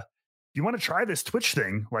 you want to try this Twitch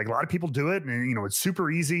thing? Like a lot of people do it and it's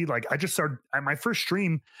super easy. Like I just started, my first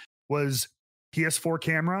stream was PS4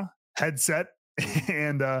 camera, headset,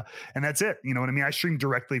 and that's it. You know what I mean? I streamed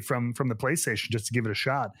directly from the PlayStation just to give it a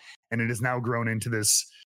shot. And it has now grown into this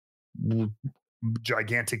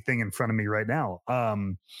gigantic thing in front of me right now.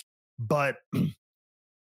 But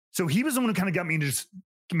so he was the one who kind of got me into just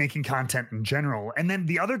making content in general. And then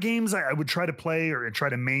the other games I would try to play or try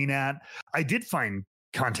to main at, I did find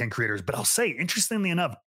content creators, but I'll say, interestingly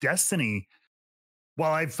enough, Destiny,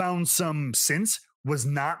 while I've found some since, was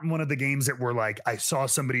not one of the games that were like, I saw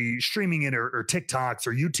somebody streaming it or TikToks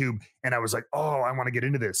or YouTube, and I was like, oh, I want to get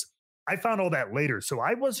into this. I found all that later. So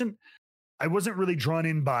I wasn't really drawn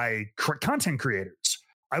in by content creators.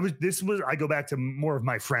 I go back to more of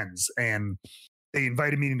my friends, and they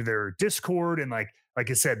invited me into their Discord. And like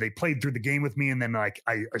I said, they played through the game with me. And then like,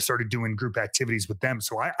 I started doing group activities with them.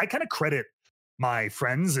 So I kind of credit my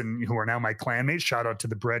friends and who are now my clanmates. Shout out to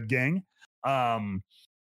the Bread Gang.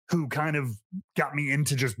 Who kind of got me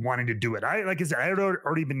into just wanting to do it. Like I said, I had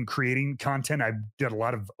already been creating content. I did a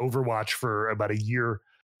lot of Overwatch for about a year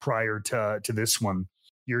prior to this one,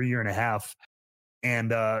 year and a half.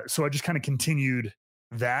 And so I just kind of continued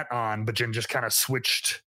that on, but then just kind of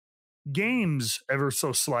switched games ever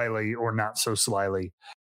so slyly or not so slyly.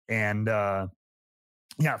 And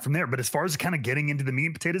from there. But as far as kind of getting into the meat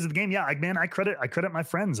and potatoes of the game, I credit my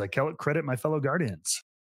friends. I credit my fellow Guardians.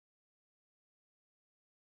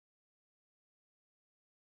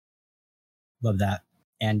 Love that.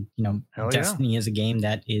 And, Destiny is a game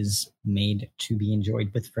that is made to be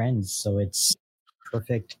enjoyed with friends. So it's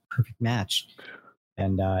perfect match.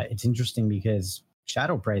 And it's interesting because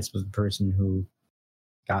Shadow Price was the person who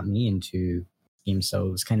got me into games. So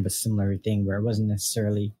it was kind of a similar thing where it wasn't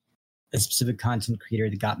necessarily a specific content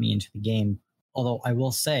creator that got me into the game. Although I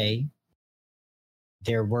will say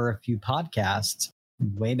there were a few podcasts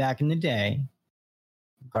way back in the day,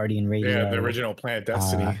 Guardian Radio. Yeah, the original Planet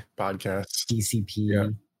Destiny podcast.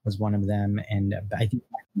 DCP was one of them. And I think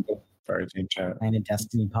Fireteam Chat. Planet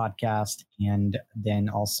Destiny podcast. And then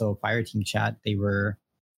also Fireteam Chat. They were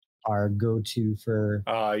our go-to for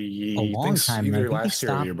a long time. Either last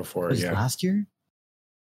year or the year before. Last year?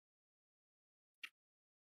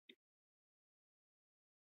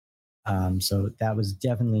 So that was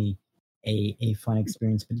definitely a fun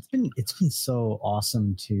experience. But it's been so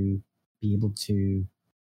awesome to be able to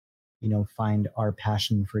find our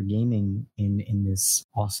passion for gaming in this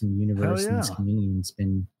awesome universe and this community. It's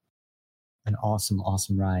been an awesome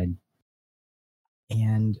ride.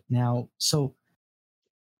 And now, so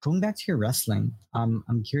going back to your wrestling,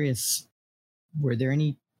 I'm curious, were there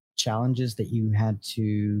any challenges that you had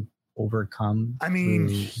to overcome?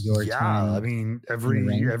 Your time. I mean,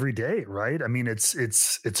 every day, right? I mean, it's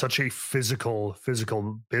such a physical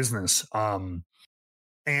business.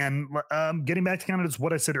 And getting back to kind of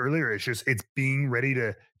what I said earlier, it's being ready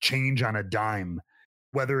to change on a dime,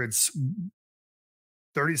 whether it's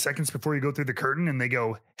 30 seconds before you go through the curtain and they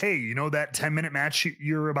go, hey, that 10-minute match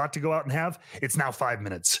you're about to go out and have, it's now 5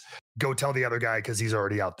 minutes. Go tell the other guy because he's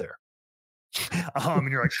already out there.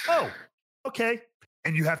 And you're like, oh, okay.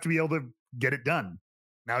 And you have to be able to get it done.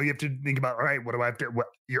 Now you have to think about, all right, what do I have to,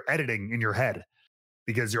 you're editing in your head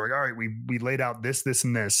because you're like, all right, we laid out this,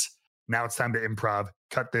 and this. Now it's time to improv,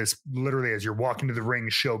 cut this literally as you're walking to the ring,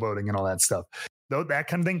 showboating and all that stuff. though, that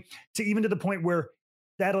kind of thing, to even to the point where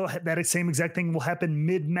that same exact thing will happen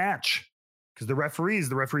mid-match because the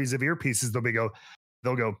referees have earpieces.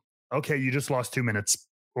 They'll go, okay, you just lost 2 minutes,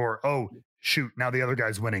 or oh shoot, now the other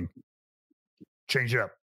guy's winning. Change it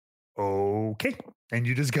up. Okay. And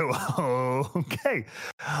you just go, okay.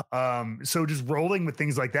 So just rolling with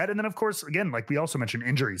things like that. And then, of course, again, like we also mentioned,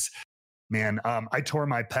 injuries. Man, I tore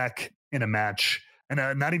my pec in a match,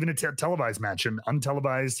 and not even a televised match, an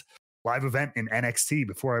untelevised live event in NXT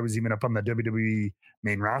before I was even up on the WWE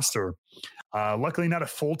main roster. Luckily, not a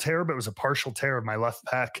full tear, but it was a partial tear of my left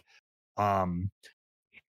pec.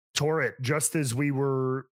 Tore it just as we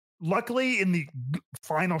were luckily in the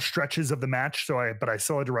final stretches of the match. But I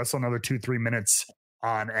still had to wrestle another 2-3 minutes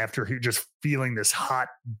on after just feeling this hot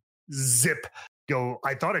zip go.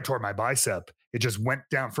 I thought I tore my bicep. It just went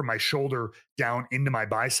down from my shoulder down into my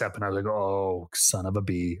bicep. And I was like, oh, son of a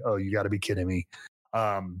bee. Oh, you got to be kidding me.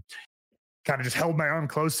 Kind of just held my arm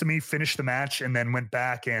close to me, finished the match, and then went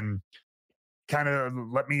back and kind of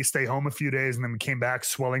let me stay home a few days. And then we came back,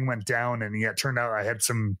 swelling went down. And yeah, it turned out I had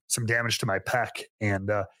some damage to my pec. And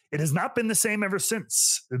it has not been the same ever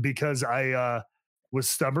since because I was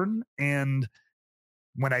stubborn. And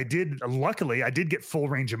when I did, luckily, I did get full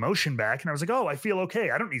range of motion back. And I was like, oh, I feel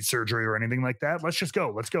okay. I don't need surgery or anything like that. Let's just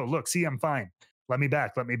go. Let's go. Look, see, I'm fine. Let me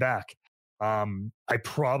back. I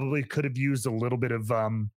probably could have used a little bit of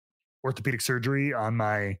orthopedic surgery on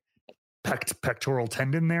my pectoral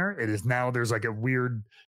tendon there. It is now, there's like a weird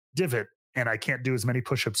divot and I can't do as many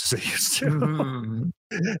push-ups as I used to.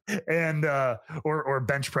 Mm-hmm. And or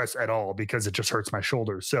bench press at all because it just hurts my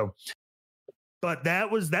shoulders. So but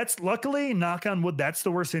that's luckily, knock on wood, that's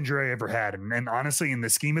the worst injury I ever had. And honestly, in the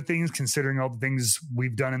scheme of things, considering all the things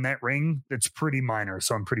we've done in that ring, it's pretty minor.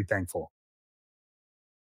 So I'm pretty thankful.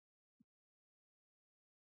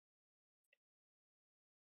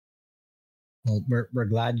 Well, we're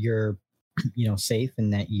glad you're, safe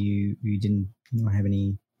and that you didn't have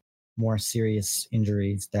any more serious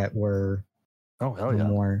injuries that were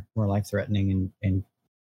more life threatening. And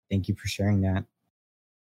thank you for sharing that.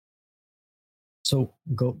 So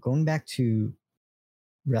going back to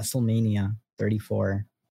WrestleMania 34,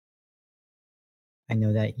 I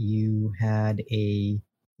know that you had a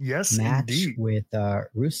match indeed. With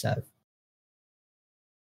Rusev.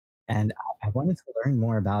 And I wanted to learn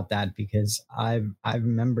more about that because I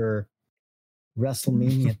remember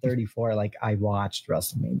WrestleMania 34, like I watched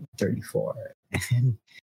WrestleMania 34. And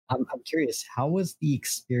I'm curious, how was the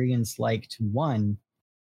experience like to, one,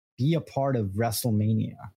 be a part of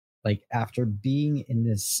WrestleMania? Like after being in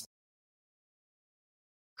this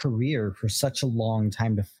career for such a long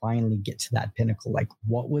time to finally get to that pinnacle, like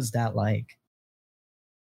what was that like?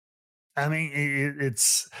 I mean,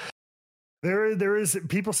 it's there is,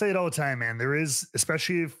 people say it all the time, man. There is,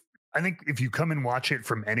 especially if you come and watch it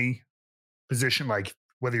from any position, like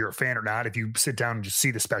whether you're a fan or not, if you sit down and just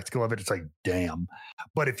see the spectacle of it, it's like, damn.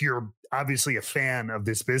 But if you're obviously a fan of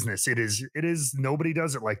this business, it is nobody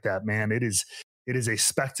does it like that, man. It is a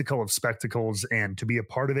spectacle of spectacles, and to be a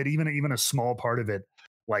part of it, even a small part of it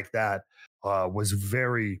like that, was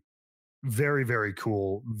very, very, very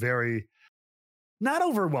cool. Very not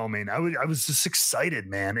overwhelming. I was just excited,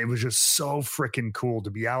 man. It was just so freaking cool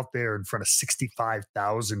to be out there in front of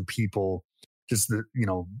 65,000 people. Just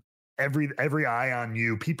every eye on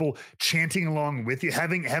you, people chanting along with you,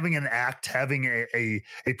 having an act, having a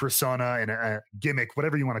persona and a gimmick,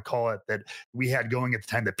 whatever you want to call it, that we had going at the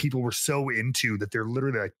time that people were so into that they're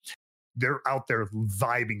literally like, they're out there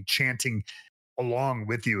vibing, chanting along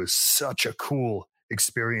with you is such a cool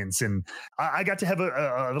experience. And I got to have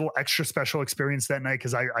a little extra special experience that night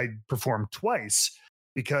because I performed twice,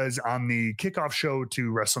 because on the kickoff show to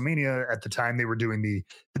WrestleMania at the time, they were doing the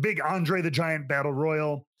big Andre the Giant Battle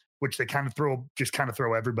Royal, which they kind of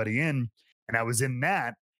throw everybody in. And I was in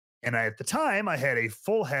that. And at the time I had a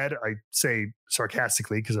full head, I say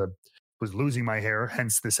sarcastically, because I was losing my hair,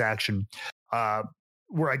 hence this action,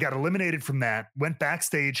 where I got eliminated from that, went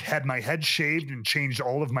backstage, had my head shaved and changed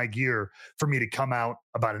all of my gear for me to come out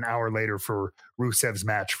about an hour later for Rusev's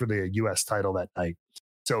match for the US title that night.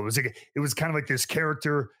 So it was kind of like this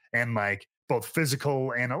character and like both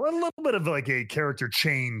physical and a little bit of like a character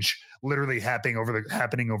change literally happening over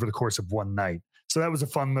the course of one night. So that was a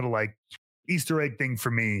fun little like Easter egg thing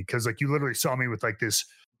for me, because like you literally saw me with like this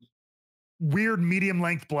weird medium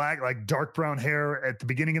length black, like dark brown hair at the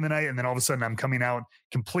beginning of the night, and then all of a sudden I'm coming out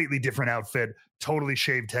completely different outfit, totally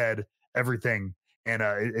shaved head, everything, and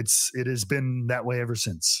it has been that way ever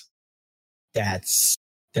since. That's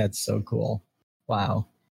so cool. Wow.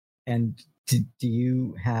 And do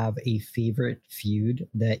you have a favorite feud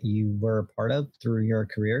that you were a part of through your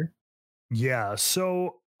career? Yeah.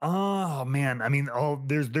 So, oh man, I mean,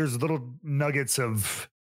 there's little nuggets of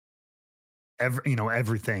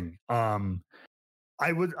everything.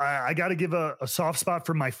 I got to give a soft spot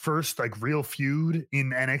for my first like real feud in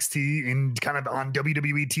NXT in kind of on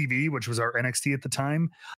WWE TV, which was our NXT at the time.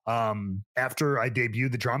 After I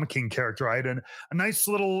debuted the Drama King character, I had a nice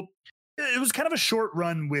little. It was kind of a short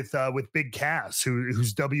run with Big Cass,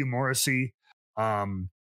 who's W Morrissey, in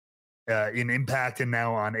Impact and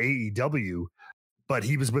now on AEW. But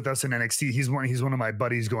he was with us in NXT. He's one of my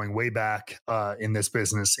buddies going way back in this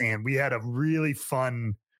business, and we had a really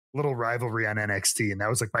fun little rivalry on NXT, and that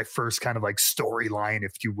was like my first kind of like storyline,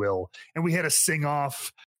 if you will. And we had a sing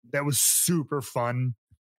off that was super fun,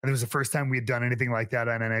 and it was the first time we had done anything like that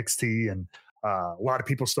on NXT, and a lot of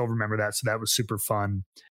people still remember that, so that was super fun.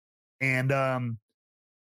 And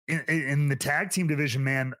in the tag team division,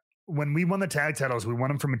 man, when we won the tag titles, we won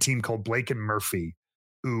them from a team called Blake and Murphy,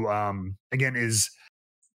 who again is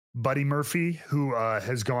Buddy Murphy, who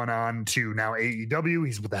has gone on to now AEW.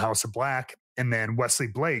 He's with the House of Black. And then Wesley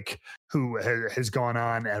Blake, who has gone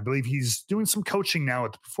on, I believe he's doing some coaching now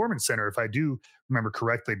at the Performance Center, if I do remember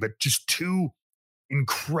correctly. But just two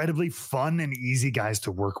incredibly fun and easy guys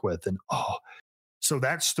to work with. And so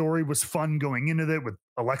that story was fun going into it, with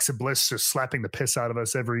Alexa Bliss just slapping the piss out of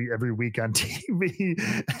us every week on TV.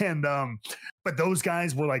 And but those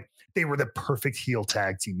guys were like, they were the perfect heel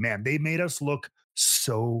tag team. Man, they made us look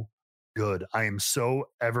so good. I am so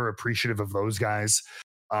ever appreciative of those guys.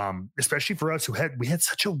 Especially for us we had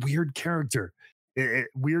such a weird character,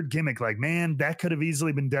 weird gimmick. Like, man, that could have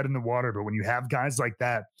easily been dead in the water. But when you have guys like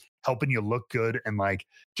that helping you look good and like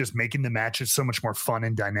just making the matches so much more fun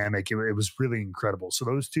and dynamic, it was really incredible. So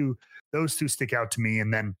those two stick out to me.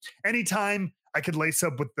 And then anytime I could lace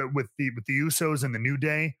up with the Usos and the New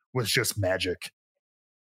Day was just magic.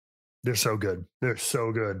 They're so good. They're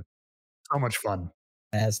so good. So much fun.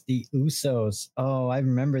 As the Usos. Oh, I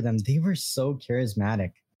remember them. They were so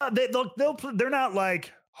charismatic. They're not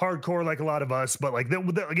like hardcore like a lot of us, but like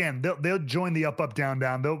they'll join the up down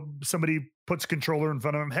down. Somebody puts a controller in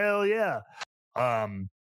front of them. Hell yeah,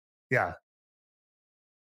 yeah.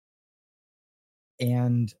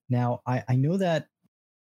 And now I know that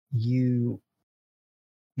you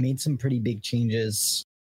made some pretty big changes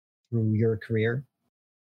through your career.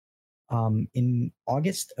 In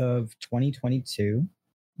August of 2022,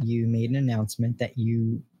 you made an announcement that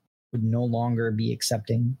you would no longer be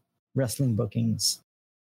accepting wrestling bookings,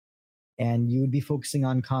 and you would be focusing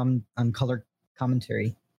on color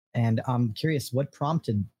commentary. And I'm curious, what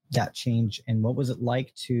prompted that change, and what was it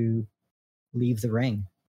like to leave the ring?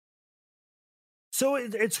 So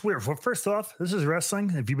it's weird. Well, first off, this is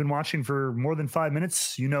wrestling. If you've been watching for more than 5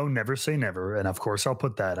 minutes, never say never. And of course, I'll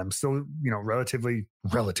put that. I'm still, relatively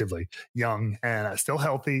young and still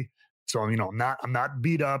healthy. So, I'm not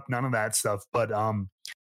beat up, none of that stuff. But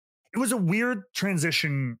it was a weird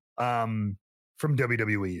transition from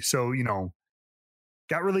WWE. So,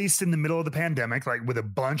 got released in the middle of the pandemic, like with a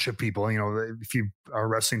bunch of people. If you are a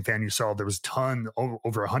wrestling fan, you saw there was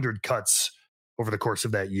over 100 cuts over the course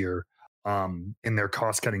of that year in their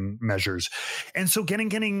cost-cutting measures. And so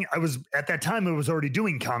I was at that time, I was already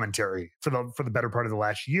doing commentary for the better part of the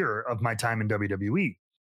last year of my time in WWE.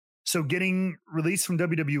 So getting released from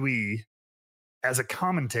WWE as a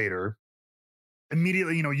commentator,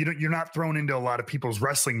 immediately, you're not thrown into a lot of people's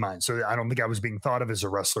wrestling minds. So I don't think I was being thought of as a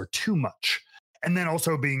wrestler too much. And then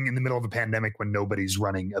also being in the middle of a pandemic when nobody's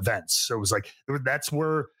running events. So it was like, that's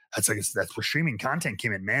where streaming content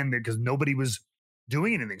came in, man, because nobody was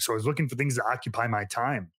doing anything. So I was looking for things to occupy my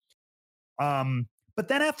time. But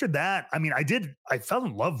then after that, I fell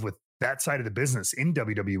in love with that side of the business in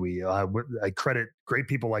WWE. I credit great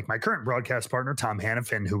people like my current broadcast partner, Tom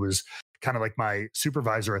Hannafin, who was kind of like my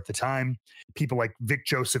supervisor at the time. People like Vic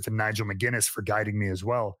Joseph and Nigel McGuinness for guiding me as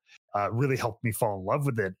well. Really helped me fall in love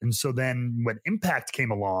with it. And so then when Impact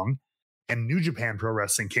came along and New Japan Pro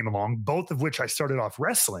Wrestling came along, both of which I started off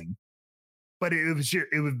wrestling, but it was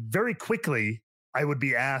very quickly, I would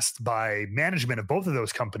be asked by management of both of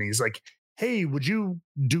those companies, like, hey, would you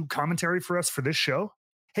do commentary for us for this show?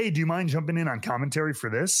 Hey, do you mind jumping in on commentary for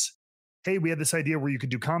this? Hey, we had this idea where you could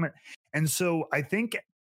do comment. And so I think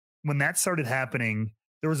when that started happening,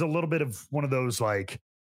 there was a little bit of one of those like,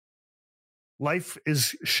 life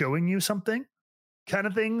is showing you something kind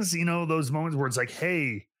of things, those moments where it's like,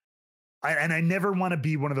 hey, I never want to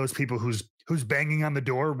be one of those people who's banging on the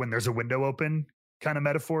door when there's a window open kind of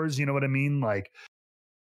metaphors. You know what I mean? Like,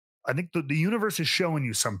 I think the universe is showing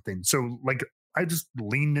you something. So like, I just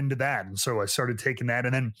leaned into that. And so I started taking that.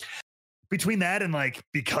 And then between that and like,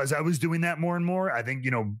 because I was doing that more and more, I think,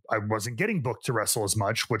 I wasn't getting booked to wrestle as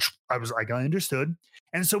much, which I was like, I understood.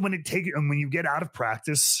 And so when you get out of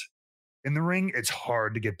practice in the ring, it's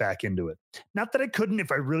hard to get back into it. Not that I couldn't,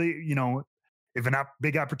 if I really, if a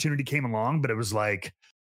big opportunity came along, but it was like,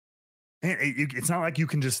 man, it's not like you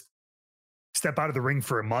can just step out of the ring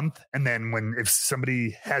for a month and then if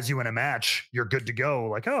somebody has you in a match, you're good to go.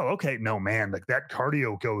 Like, oh, okay. No, man, like that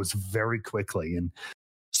cardio goes very quickly. And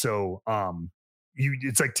so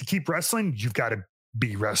it's like, to keep wrestling, you've got to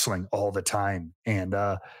be wrestling all the time. And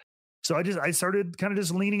so I started kind of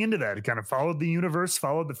just leaning into that. It kind of followed the universe,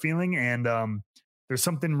 followed the feeling. And there's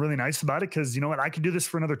something really nice about it, because you know what? I could do this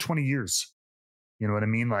for another 20 years. You know what I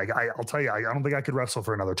mean? Like, I'll tell you, I don't think I could wrestle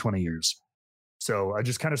for another 20 years. So I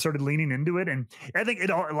just kind of started leaning into it. And I think it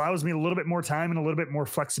allows me a little bit more time and a little bit more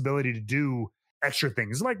flexibility to do extra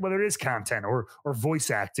things, like whether it is content or voice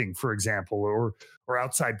acting, for example, or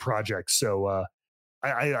outside projects. So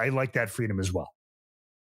I like that freedom as well.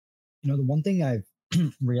 The one thing I've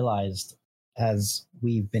realized as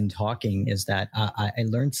we've been talking is that I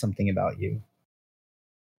learned something about you.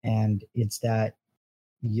 And it's that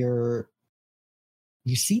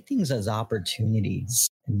you see things as opportunities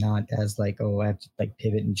and not as like, oh, I have to like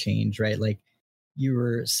pivot and change, right? Like you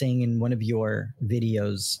were saying in one of your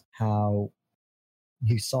videos how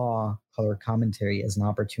you saw color commentary as an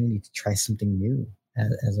opportunity to try something new,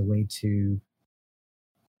 as a way to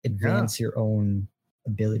advance your own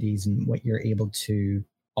abilities and what you're able to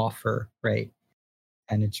offer, right?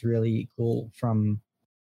 And it's really cool from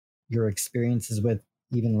your experiences with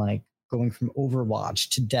even like going from Overwatch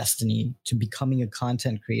to Destiny to becoming a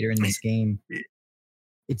content creator in this game.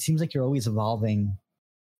 It seems like you're always evolving.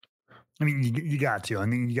 I mean, you got to. I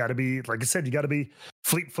mean, you got to be, like I said, you got to be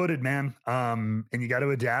fleet-footed, man. And you got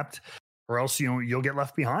to adapt, or else you'll get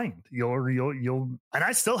left behind. You'll. And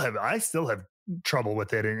I still have trouble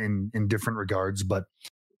with it in different regards. But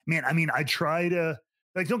man, I mean, I try to,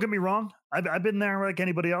 like, don't get me wrong. I've been there like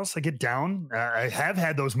anybody else. I get down. I have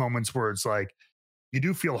had those moments where it's like, you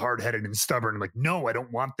do feel hard-headed and stubborn. Like, no, I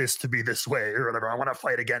don't want this to be this way or whatever. I want to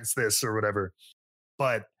fight against this or whatever.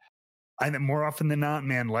 But I think more often than not,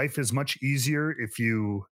 man, life is much easier if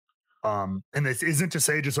you, and this isn't to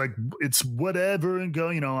say just like, it's whatever and go,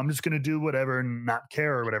 I'm just going to do whatever and not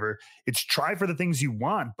care or whatever. It's try for the things you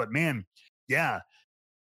want. But man, yeah,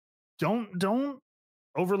 don't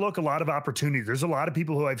overlook a lot of opportunities. There's a lot of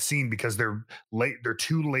people who I've seen, because they're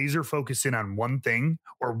too laser focused in on one thing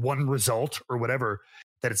or one result or whatever,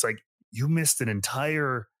 that it's like, you missed an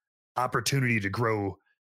entire opportunity to grow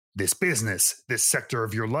this business, this sector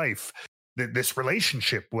of your life, this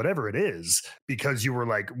relationship, whatever it is, because you were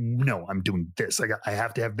like, no, I'm doing this. I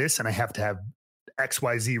have to have this, and I have to have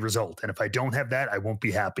XYZ result. And if I don't have that, I won't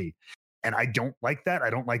be happy. And I don't like that.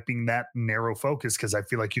 I don't like being that narrow focused, because I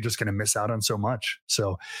feel like you're just going to miss out on so much.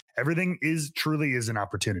 So everything truly is an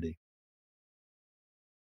opportunity.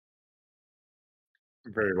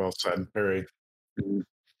 Very well said. Very.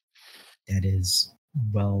 That is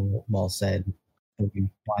well said.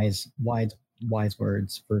 Wise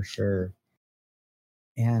words for sure.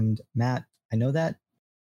 And Matt, I know that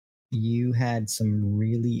you had some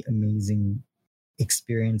really amazing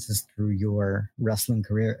experiences through your wrestling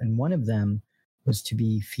career, and one of them was to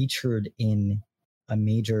be featured in a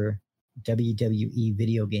major WWE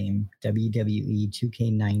video game, WWE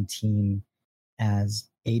 2K19, as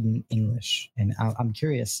Aiden English. And I'm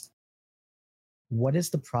curious, what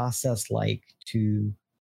is the process like to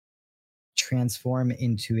transform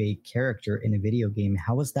into a character in a video game?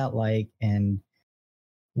 How was that like? And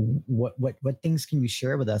what things can you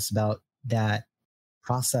share with us about that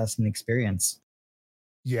process and experience?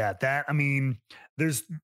 Yeah, there's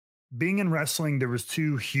being in wrestling, there was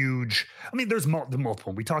two huge, there's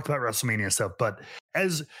multiple. We talked about WrestleMania stuff, but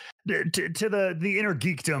as to the inner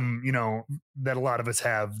geekdom, that a lot of us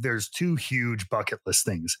have, there's two huge bucket list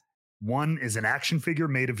things. One is an action figure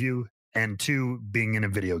made of you, and two, being in a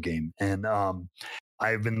video game. And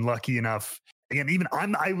I've been lucky enough, again,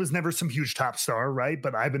 I was never some huge top star, right?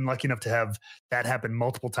 But I've been lucky enough to have that happen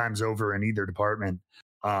multiple times over in either department.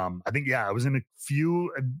 I think, I was in a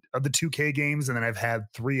few of the 2K games, and then I've had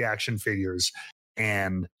 3 action figures,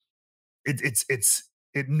 and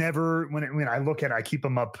it never, when I look at it, I keep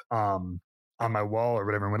them up on my wall or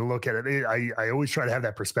whatever. When I look at it, I always try to have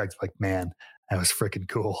that perspective, like, man, that was freaking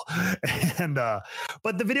cool. And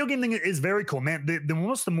but the video game thing is very cool, man.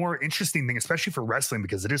 The more interesting thing, especially for wrestling,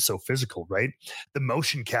 because it is so physical, right? The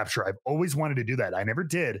motion capture. I've always wanted to do that. I never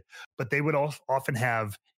did, but they would often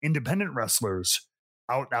have independent wrestlers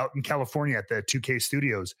out in California at the 2K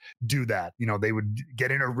studios do that. You know, they would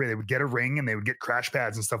get a ring and they would get crash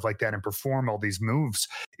pads and stuff like that and perform all these moves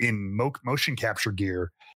in motion capture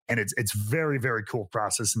gear. And it's very, very cool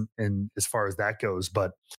process in as far as that goes.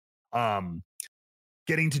 But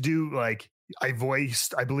getting to do like, I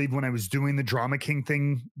believe when I was doing the Drama King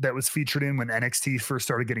thing that was featured in when NXT first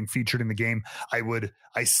started getting featured in the game,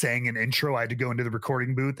 I sang an intro. I had to go into the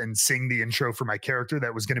recording booth and sing the intro for my character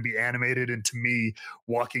that was going to be animated into me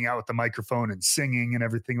walking out with the microphone and singing and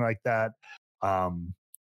everything like that.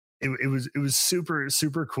 It was super,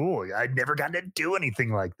 super cool. I'd never gotten to do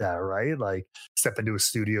anything like that, right? Like step into a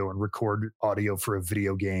studio and record audio for a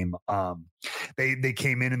video game. They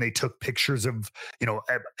came in and they took pictures of, you know,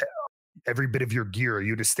 every bit of your gear.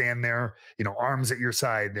 You just stand there, you know, arms at your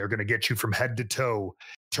side. They're going to get you from head to toe.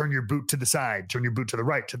 Turn your boot to the side, turn your boot to the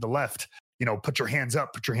right, to the left, you know, put your hands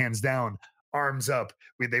up, put your hands down, arms up.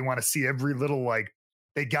 They want to see every little, like,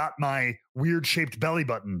 they got my weird shaped belly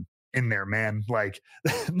button in there, man. Like,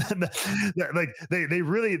 like they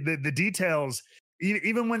really, the details,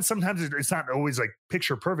 even when sometimes it's not always like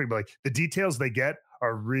picture perfect, but like the details they get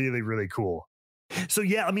are really, really cool. So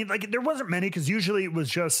yeah, I mean, like there wasn't many, because usually it was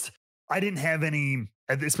just, I didn't have any,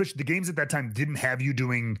 especially the games at that time didn't have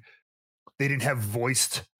they didn't have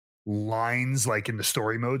voiced lines like in the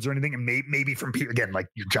story modes or anything. And maybe from people, again, like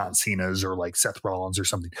your John Cena's or like Seth Rollins or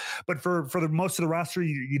something. But for the most of the roster,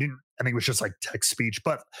 you didn't, I think it was just like text speech.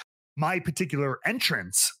 But my particular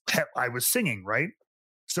entrance, I was singing, right?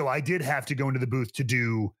 So I did have to go into the booth to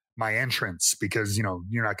do my entrance because, you know,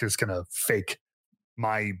 you're not just going to fake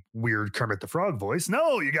my weird Kermit the Frog voice.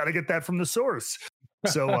 No, you got to get that from the source.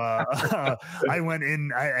 So I went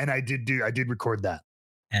in and I did record that.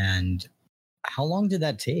 And how long did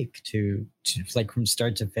that take to like from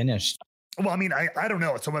start to finish? Well, I mean, I don't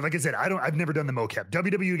know. So like I said, I've never done the mocap.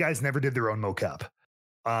 WWE guys never did their own mocap.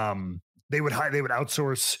 They would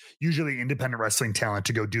outsource usually independent wrestling talent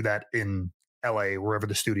to go do that in LA, wherever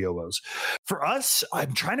the studio was. For us,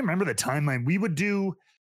 I'm trying to remember the timeline. We would do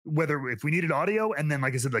if we needed audio, and then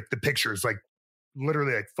like I said, like the pictures, like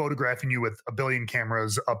literally like photographing you with a billion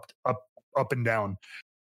cameras up and down.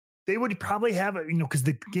 They would probably have it, you know, because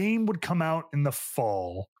the game would come out in the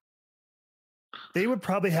fall. They would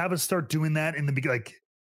probably have us start doing that in the beginning, like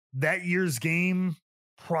that year's game,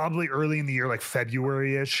 probably early in the year, like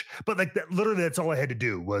February-ish. But like that, literally, that's all I had to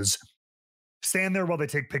do was stand there while they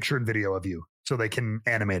take picture and video of you so they can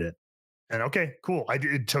animate it. And okay, cool.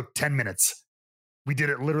 It took 10 minutes. We did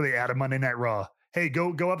it literally at a Monday Night Raw. Hey,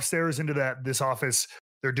 go upstairs into this office.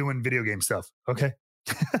 They're doing video game stuff. Okay.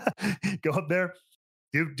 Go up there,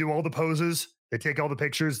 do all the poses. They take all the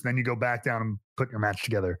pictures. Then you go back down and put your match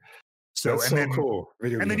together. So, that's then cool.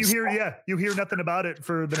 And then you hear nothing about it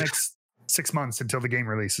for the next 6 months until the game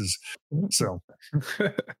releases. So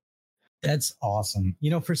that's awesome.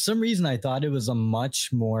 You know, for some reason, I thought it was a much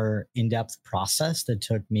more in-depth process that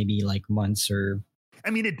took maybe like months or. I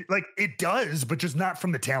mean, it does, but just not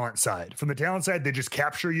from the talent side. From the talent side, they just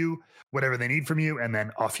capture you, whatever they need from you, and then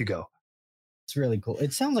off you go. It's really cool.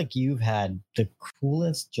 It sounds like you've had the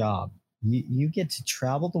coolest job. You get to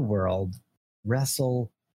travel the world,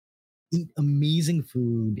 wrestle, eat amazing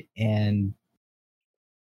food, and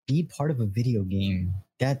be part of a video game.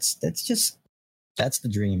 That's the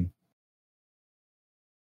dream.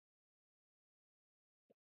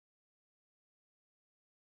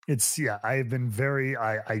 I've been very,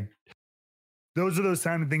 those are those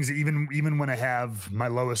kind of things that even when I have my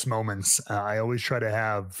lowest moments, I always try to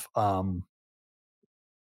have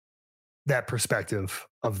that perspective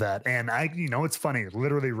of that. And it's funny,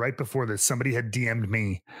 literally right before this, somebody had DM'd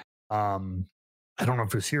me. I don't know if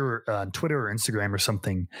it was here on Twitter or Instagram or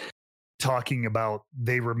something, talking about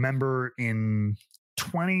they remember in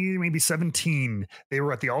 2017, they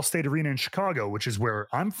were at the Allstate Arena in Chicago, which is where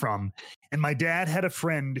I'm from. And my dad had a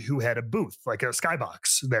friend who had a booth, like a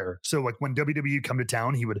skybox there. So like when WWE come to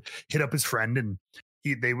town, he would hit up his friend, and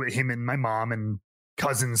him and my mom and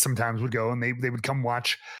cousins sometimes would go, and they would come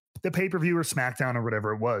watch the pay-per-view or SmackDown or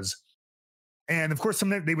whatever it was. And of course,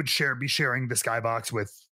 sometimes they would be sharing the skybox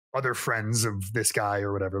with other friends of this guy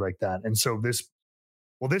or whatever like that. And so this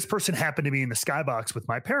person happened to be in the skybox with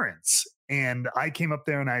my parents. And I came up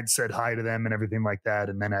there and I had said hi to them and everything like that.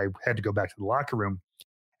 And then I had to go back to the locker room.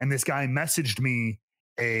 And this guy messaged me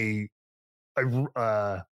a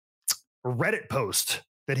Reddit post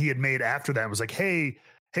that he had made after that. It was like, hey,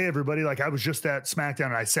 everybody, like I was just at SmackDown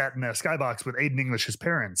and I sat in a skybox with Aiden English's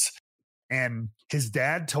parents. And his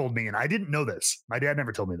dad told me, and I didn't know this. My dad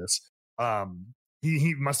never told me this.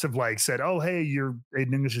 He must have like said, oh, hey, you're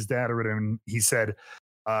Aiden English's dad or whatever. And he said,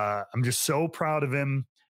 I'm just so proud of him.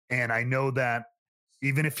 And I know that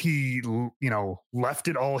even if he, left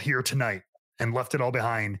it all here tonight and left it all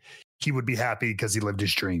behind, he would be happy because he lived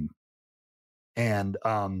his dream. And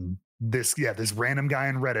this random guy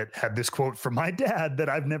on Reddit had this quote from my dad that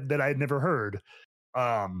I had never heard.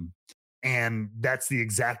 And that's the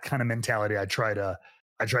exact kind of mentality I try to.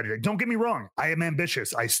 Don't get me wrong, I am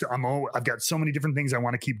ambitious. I've got so many different things I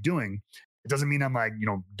want to keep doing. It doesn't mean I'm like,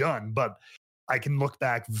 done, but I can look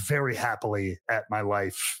back very happily at my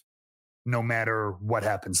life, no matter what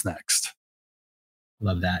happens next.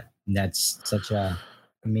 Love that. That's such a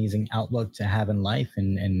amazing outlook to have in life,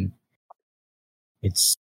 and it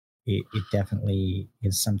definitely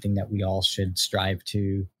is something that we all should strive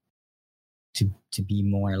to be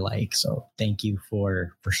more like. So thank you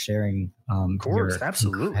for sharing of course, your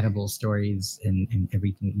absolutely incredible stories and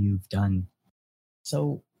everything that you've done.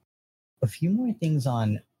 So a few more things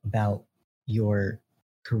about your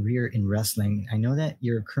career in wrestling. I know that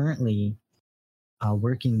you're currently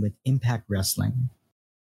working with Impact Wrestling,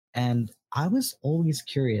 and I was always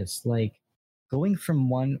curious, like, going from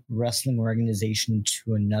one wrestling organization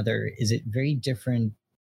to another, is it very different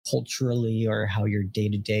culturally, or how your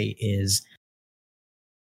day-to-day is?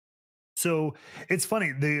 So it's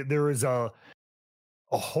funny. There is a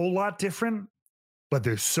whole lot different, but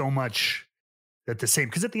there's so much that the same.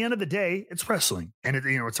 Because at the end of the day, it's wrestling, and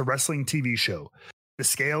it's a wrestling TV show. The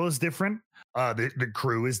scale is different, the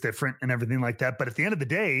crew is different, and everything like that. But at the end of the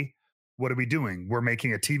day, what are we doing? We're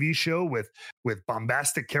making a TV show with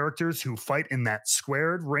bombastic characters who fight in that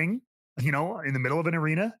squared ring, in the middle of an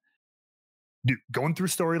arena, going through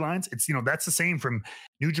storylines. It's, that's the same from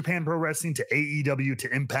New Japan Pro Wrestling to AEW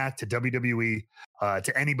to Impact to WWE,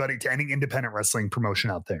 to any independent wrestling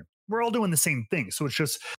promotion out there. We're all doing the same thing. So it's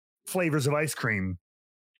just flavors of ice cream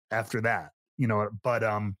after that, but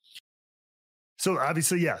so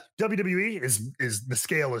obviously, yeah, WWE is the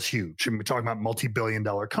scale is huge. And we're talking about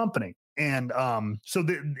multi-billion-dollar company. And so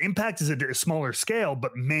the Impact is a smaller scale,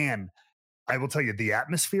 but man, I will tell you, the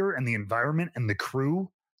atmosphere and the environment and the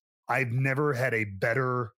crew, I've never had a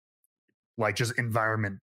better, like, just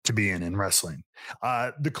environment to be in wrestling.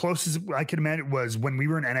 The closest I could imagine was when we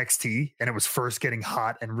were in NXT and it was first getting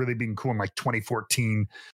hot and really being cool in like 2014,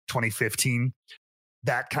 2015.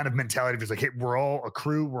 That kind of mentality was like, hey, we're all a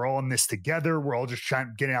crew. We're all in this together. We're all just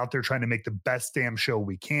getting out there, trying to make the best damn show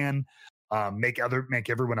we can, make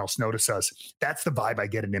everyone else notice us. That's the vibe I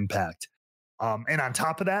get in Impact. And on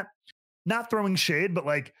top of that, not throwing shade, but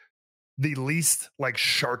like the least like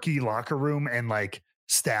sharky locker room and like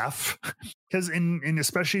staff, because in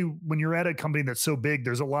especially when you're at a company that's so big,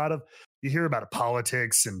 there's a lot of, you hear about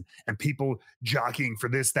politics and people jockeying for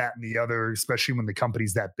this, that, and the other, especially when the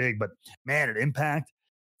company's that big. But man, at Impact,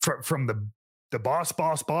 from the boss,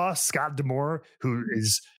 Scott D'Amore, who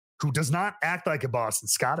does not act like a boss. And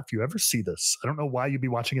Scott, if you ever see this, I don't know why you'd be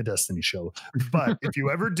watching a Destiny show, but if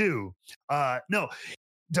you ever do, no,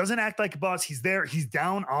 doesn't act like a boss. He's there. He's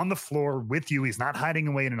down on the floor with you. He's not hiding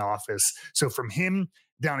away in an office. So from him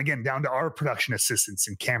down to our production assistants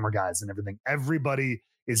and camera guys and everything, everybody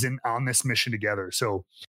is on this mission together. So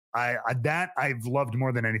I've loved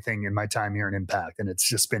more than anything in my time here in Impact. And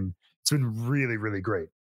it's been really, really great.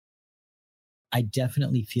 I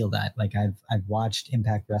definitely feel that. Like, I've watched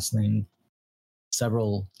Impact Wrestling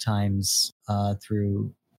several times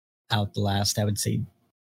throughout the last, I would say,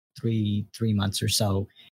 three months or so.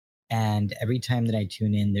 And every time that I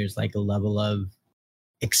tune in, there's like a level of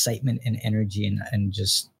excitement and energy and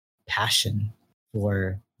just passion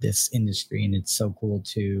for this industry. And it's so cool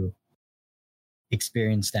to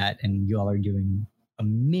experience that. And you all are doing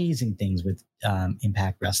amazing things with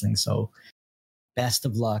Impact Wrestling. So best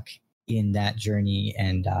of luck in that journey.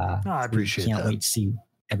 And I appreciate can't that. wait to see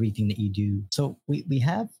everything that you do. So we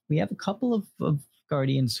have a couple of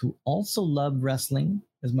Guardians who also love wrestling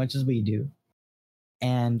as much as we do.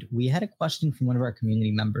 And we had a question from one of our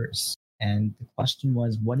community members. And the question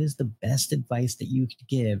was, what is the best advice that you could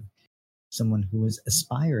give someone who is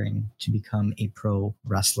aspiring to become a pro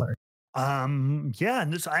wrestler? Yeah,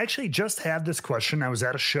 and I actually just had this question. I was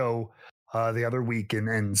at a show the other week,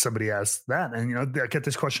 and somebody asked that, and I get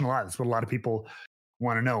this question a lot. That's what a lot of people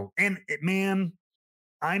want to know. And man,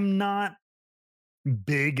 I'm not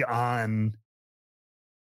big on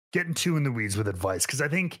getting too in the weeds with advice, because I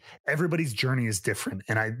think everybody's journey is different.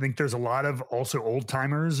 And I think there's a lot of also old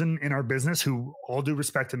timers in our business, who, all due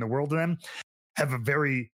respect in the world to them, have a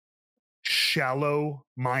very shallow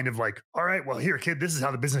mind of like, all right, well, here, kid, this is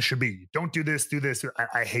how the business should be. Don't do this, do this.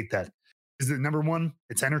 I hate that. Is that number one?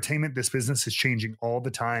 It's entertainment. This business is changing all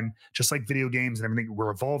the time, just like video games and everything.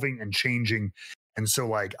 We're evolving and changing. And so,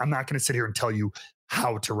 like, I'm not going to sit here and tell you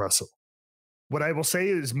how to wrestle. What I will say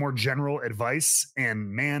is more general advice, and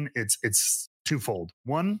man, it's twofold.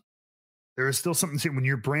 One, there is still something to when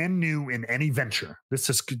you're brand new in any venture.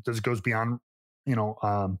 This goes beyond,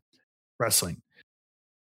 wrestling.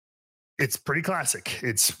 It's pretty classic.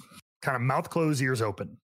 It's kind of mouth closed, ears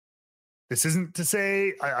open. This isn't to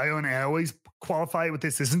say I always qualify it with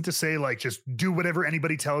this. Isn't to say like just do whatever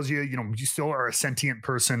anybody tells you. You still are a sentient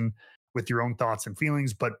person with your own thoughts and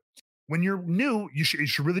feelings. But when you're new, you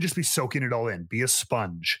should really just be soaking it all in. Be a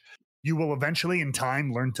sponge. You will eventually, in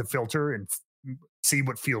time, learn to filter and see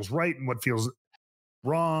what feels right and what feels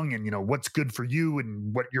wrong, and what's good for you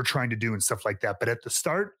and what you're trying to do and stuff like that. But at the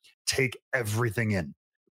start, take everything in.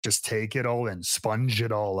 Just take it all in, sponge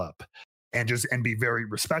it all up, and be very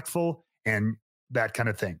respectful and that kind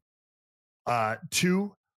of thing.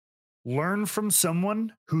 2, learn from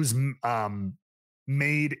someone who's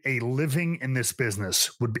made a living in this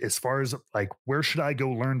business. Would be as far as like, where should I go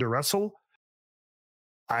learn to wrestle?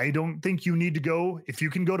 I don't think you need to go. If you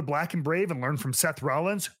can go to Black and Brave and learn from Seth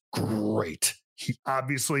Rollins, great. He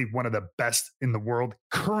obviously one of the best in the world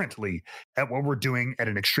currently at what we're doing at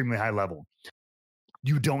an extremely high level.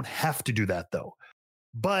 You don't have to do that though.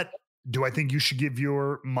 But do I think you should give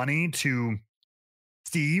your money to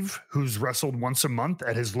Steve, who's wrestled once a month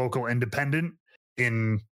at his local independent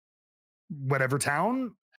in whatever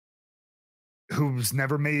town, who's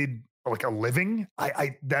never made like a living?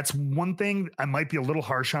 I that's one thing I might be a little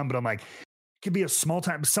harsh on, but I'm like, it could be a small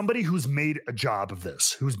time, somebody who's made a job of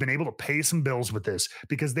this, who's been able to pay some bills with this,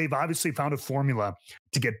 because they've obviously found a formula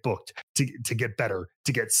to get booked, to get better,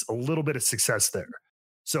 to get a little bit of success there.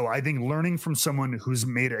 So I think learning from someone who's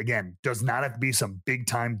made it, again, does not have to be some big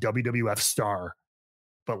time WWF star,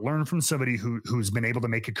 but learn from somebody who's been able to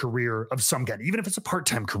make a career of some kind, even if it's a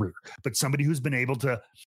part-time career, but somebody who's been able to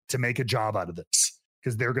make a job out of this,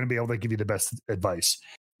 because they're going to be able to give you the best advice.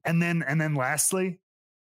 And then lastly,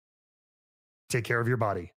 take care of your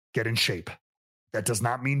body, get in shape. That does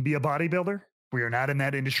not mean be a bodybuilder. We are not in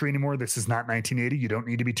that industry anymore. This is not 1980. You don't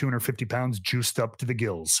need to be 250 pounds juiced up to the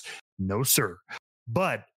gills. No, sir.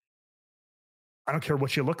 But I don't care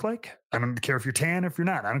what you look like. I don't care if you're tan or if you're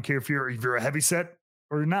not. I don't care if you're a heavy set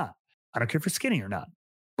or you're not. I don't care if you're skinny or not.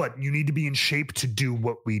 But you need to be in shape to do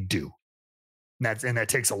what we do. And that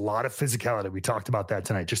takes a lot of physicality. We talked about that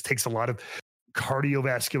tonight. Just takes a lot of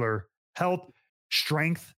cardiovascular health,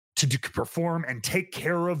 strength to perform and take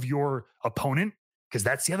care of your opponent. Because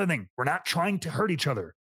that's the other thing. We're not trying to hurt each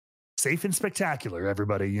other. Safe and spectacular,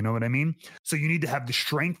 everybody. You know what I mean? So you need to have the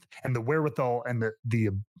strength and the wherewithal and the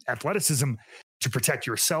athleticism to protect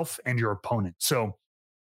yourself and your opponent. So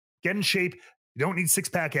get in shape. You don't need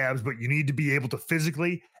six-pack abs, but you need to be able to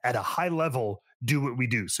physically, at a high level, do what we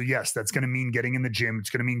do. So yes, that's going to mean getting in the gym. It's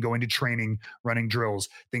going to mean going to training, running drills,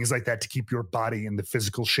 things like that to keep your body in the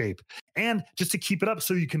physical shape and just to keep it up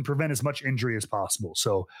so you can prevent as much injury as possible.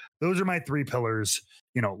 So those are my 3 pillars.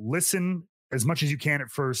 Listen as much as you can at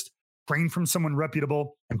first, train from someone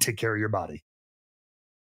reputable, and take care of your body.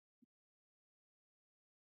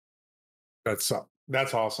 That's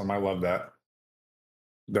awesome. I love that.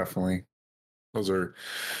 Definitely. Those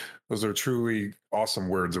are truly awesome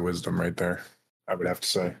words of wisdom right there, I would have to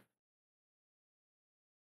say.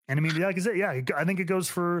 And I mean, like I said, yeah, I think it goes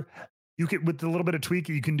for, you can, with a little bit of tweak,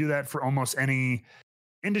 you can do that for almost any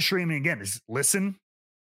industry. I mean, again, is listen,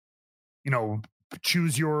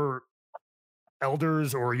 choose your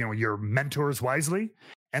elders or, your mentors wisely.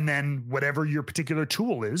 And then whatever your particular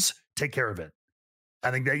tool is, take care of it.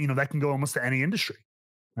 I think that, that can go almost to any industry.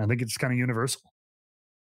 I think it's kind of universal.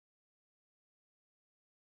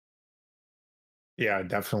 Yeah,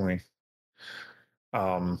 definitely.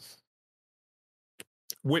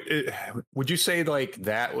 Would you say like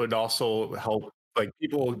that would also help like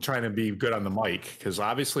people trying to be good on the mic? Because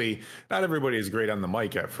obviously not everybody is great on the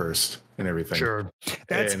mic at first and everything. Sure.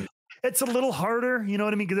 It's a little harder, you know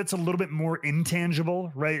what I mean? Because it's a little bit more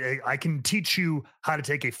intangible, right? I can teach you how to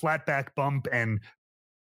take a flat back bump and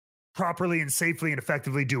properly and safely and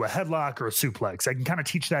effectively do a headlock or a suplex. I can kind of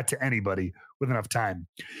teach that to anybody with enough time.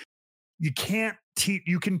 You can't teach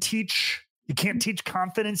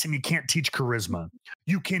confidence and you can't teach charisma.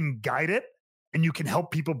 You can guide it and you can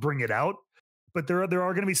help people bring it out. But there are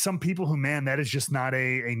going to be some people who, man, that is just not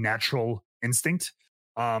a natural instinct.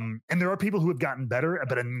 And there are people who have gotten better,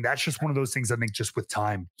 but I mean, that's just one of those things, I think, just with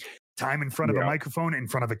time in front of a microphone, in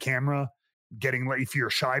front of a camera, if you're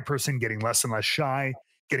a shy person, getting less and less shy,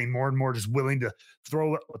 getting more and more just willing to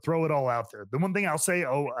throw it all out there. The one thing I'll say,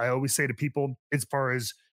 I always say to people as far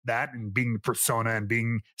as that and being persona and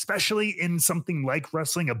being, especially in something like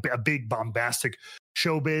wrestling, a big bombastic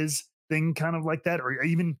showbiz thing kind of like that, or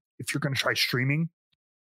even if you're going to try streaming,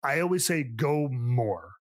 I always say go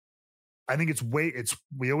more. I think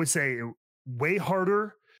we always say way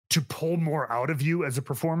harder to pull more out of you as a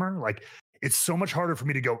performer. Like it's so much harder for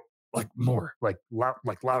me to go like more, like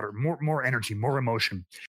louder, more energy, more emotion.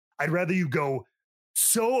 I'd rather you go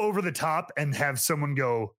so over the top and have someone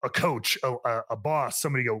go, a coach, a boss,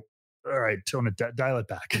 somebody go, all right, Tony, dial it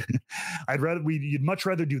back. You'd much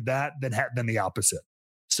rather do that than the opposite.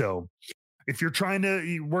 So if you're trying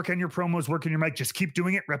to work on your promos, work on your mic, just keep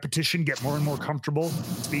doing it. Repetition, get more and more comfortable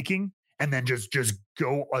speaking, and then just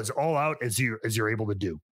go as all out as you're able to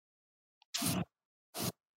do.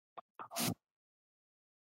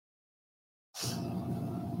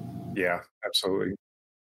 Yeah, absolutely.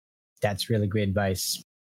 That's really great advice.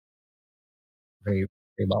 Very,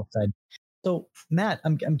 very well said. So, Matt,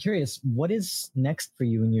 I'm curious, what is next for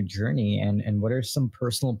you in your journey, and what are some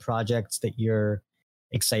personal projects that you're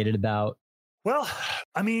excited about? Well,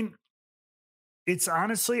 I mean, it's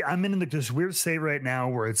honestly, I'm in this weird state right now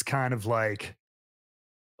where it's kind of like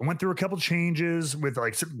I went through a couple changes with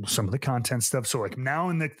like some of the content stuff. So like now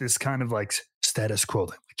in this kind of like status quo,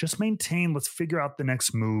 like just maintain, let's figure out the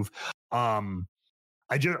next move.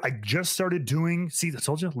 I just started doing, see, I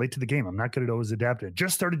told you late to the game. I'm not good at always adapting.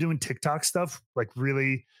 Just started doing TikTok stuff like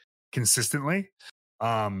really consistently.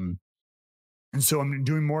 And so I'm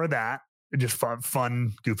doing more of that. Just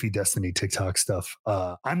fun, goofy Destiny TikTok stuff.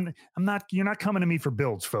 I'm not, you're not coming to me for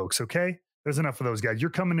builds, folks. Okay. There's enough of those guys. You're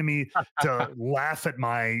coming to me to laugh at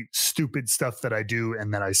my stupid stuff that I do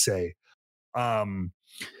and that I say.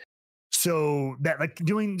 So that like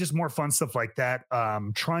doing just more fun stuff like that.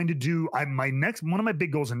 Trying to do one of my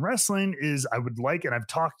big goals in wrestling is I would like, and I've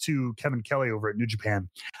talked to Kevin Kelly over at New Japan.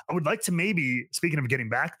 I would like to maybe, speaking of getting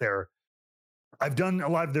back there, I've done a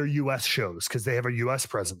lot of their US shows because they have a US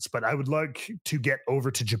presence, but I would like to get over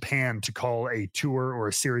to Japan to call a tour or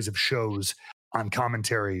a series of shows on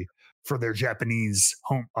commentary for their Japanese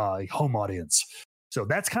home audience. So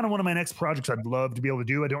that's kind of one of my next projects I'd love to be able to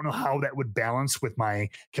do. I don't know how that would balance with my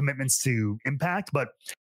commitments to Impact, but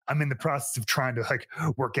I'm in the process of trying to like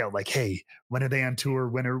work out like, hey, when are they on tour?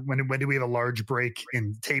 When do we have a large break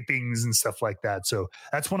in tapings and stuff like that? So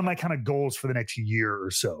that's one of my kind of goals for the next year or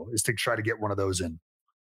so is to try to get one of those in.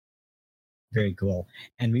 Very cool.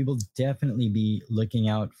 And we will definitely be looking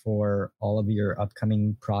out for all of your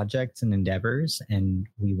upcoming projects and endeavors. And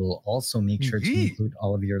we will also make sure to include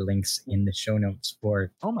all of your links in the show notes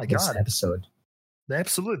for this episode.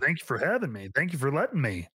 Absolutely. Thank you for having me. Thank you for letting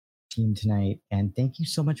me. Team tonight. And thank you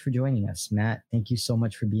so much for joining us, Matt. Thank you so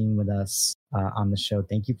much for being with us on the show.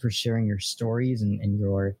 Thank you for sharing your stories and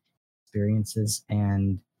your experiences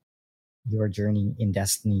and your journey in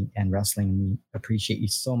Destiny and wrestling. We appreciate you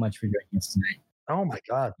so much for joining us tonight. Oh my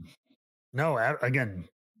God. No, again,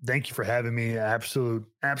 thank you for having me. Absolute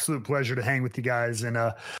pleasure to hang with you guys, and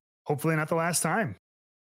hopefully not the last time.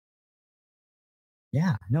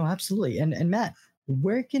 Yeah, no, absolutely. And Matt,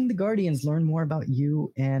 where can the Guardians learn more about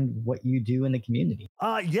you and what you do in the community?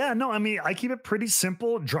 I keep it pretty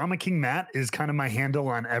simple. Drama King Matt is kind of my handle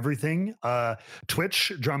on everything.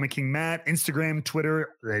 Twitch, Drama King Matt, Instagram, Twitter,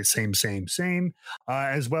 same,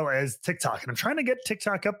 as well as TikTok. And I'm trying to get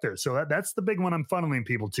TikTok up there. So that's the big one I'm funneling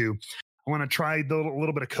people to. I want to try a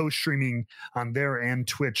little bit of co-streaming on there and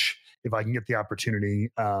Twitch if I can get the opportunity.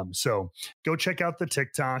 So go check out the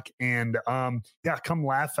TikTok and come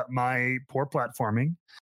laugh at my poor platforming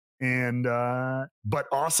and but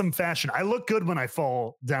awesome fashion. I look good when I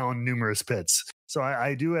fall down numerous pits. So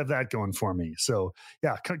I do have that going for me. So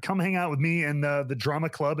yeah, come hang out with me and the Drama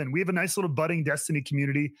Club. And we have a nice little budding Destiny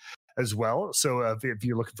community as well. So if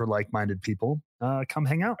you're looking for like-minded people, come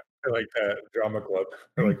hang out. I like that Drama Club.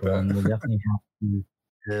 I like that. And we'll definitely have to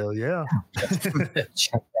hell yeah.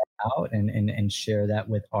 check that out and share that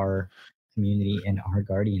with our community and our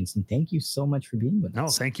Guardians. And thank you so much for being with us. No,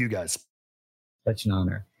 thank you guys. Such an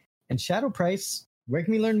honor. And Shadow Price, where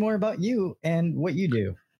can we learn more about you and what you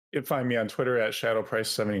do? You can find me on Twitter at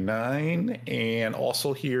ShadowPrice79 and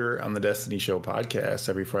also here on the Destiny Show podcast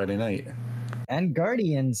every Friday night. And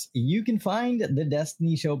Guardians, you can find the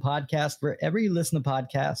Destiny Show podcast wherever you listen to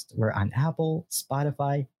podcasts. We're on Apple,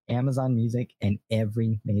 Spotify, Amazon Music, and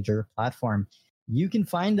every major platform. You can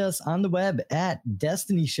find us on the web at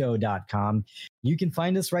destinyshow.com. You can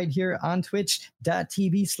find us right here on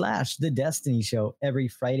twitch.tv/The Destiny Show every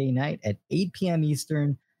Friday night at 8 p.m.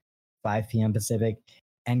 Eastern, 5 p.m. Pacific.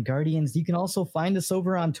 And Guardians, you can also find us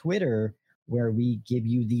over on Twitter, where we give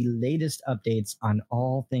you the latest updates on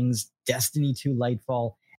all things Destiny 2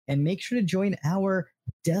 Lightfall. And make sure to join our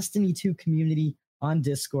Destiny 2 community on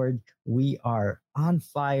Discord. We are on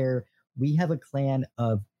fire. We have a clan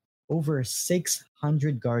of over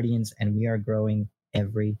 600 Guardians, and we are growing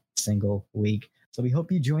every single week. So we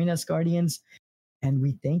hope you join us, Guardians, and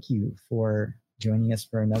we thank you for joining us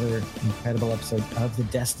for another incredible episode of the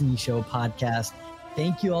Destiny Show podcast.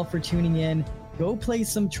 Thank you all for tuning in. Go play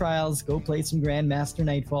some Trials, go play some Grandmaster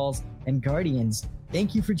Nightfalls, and Guardians,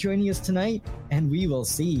 thank you for joining us tonight, and we will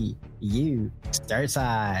see you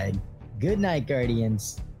Starside. Good night,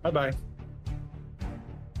 Guardians. Bye-bye.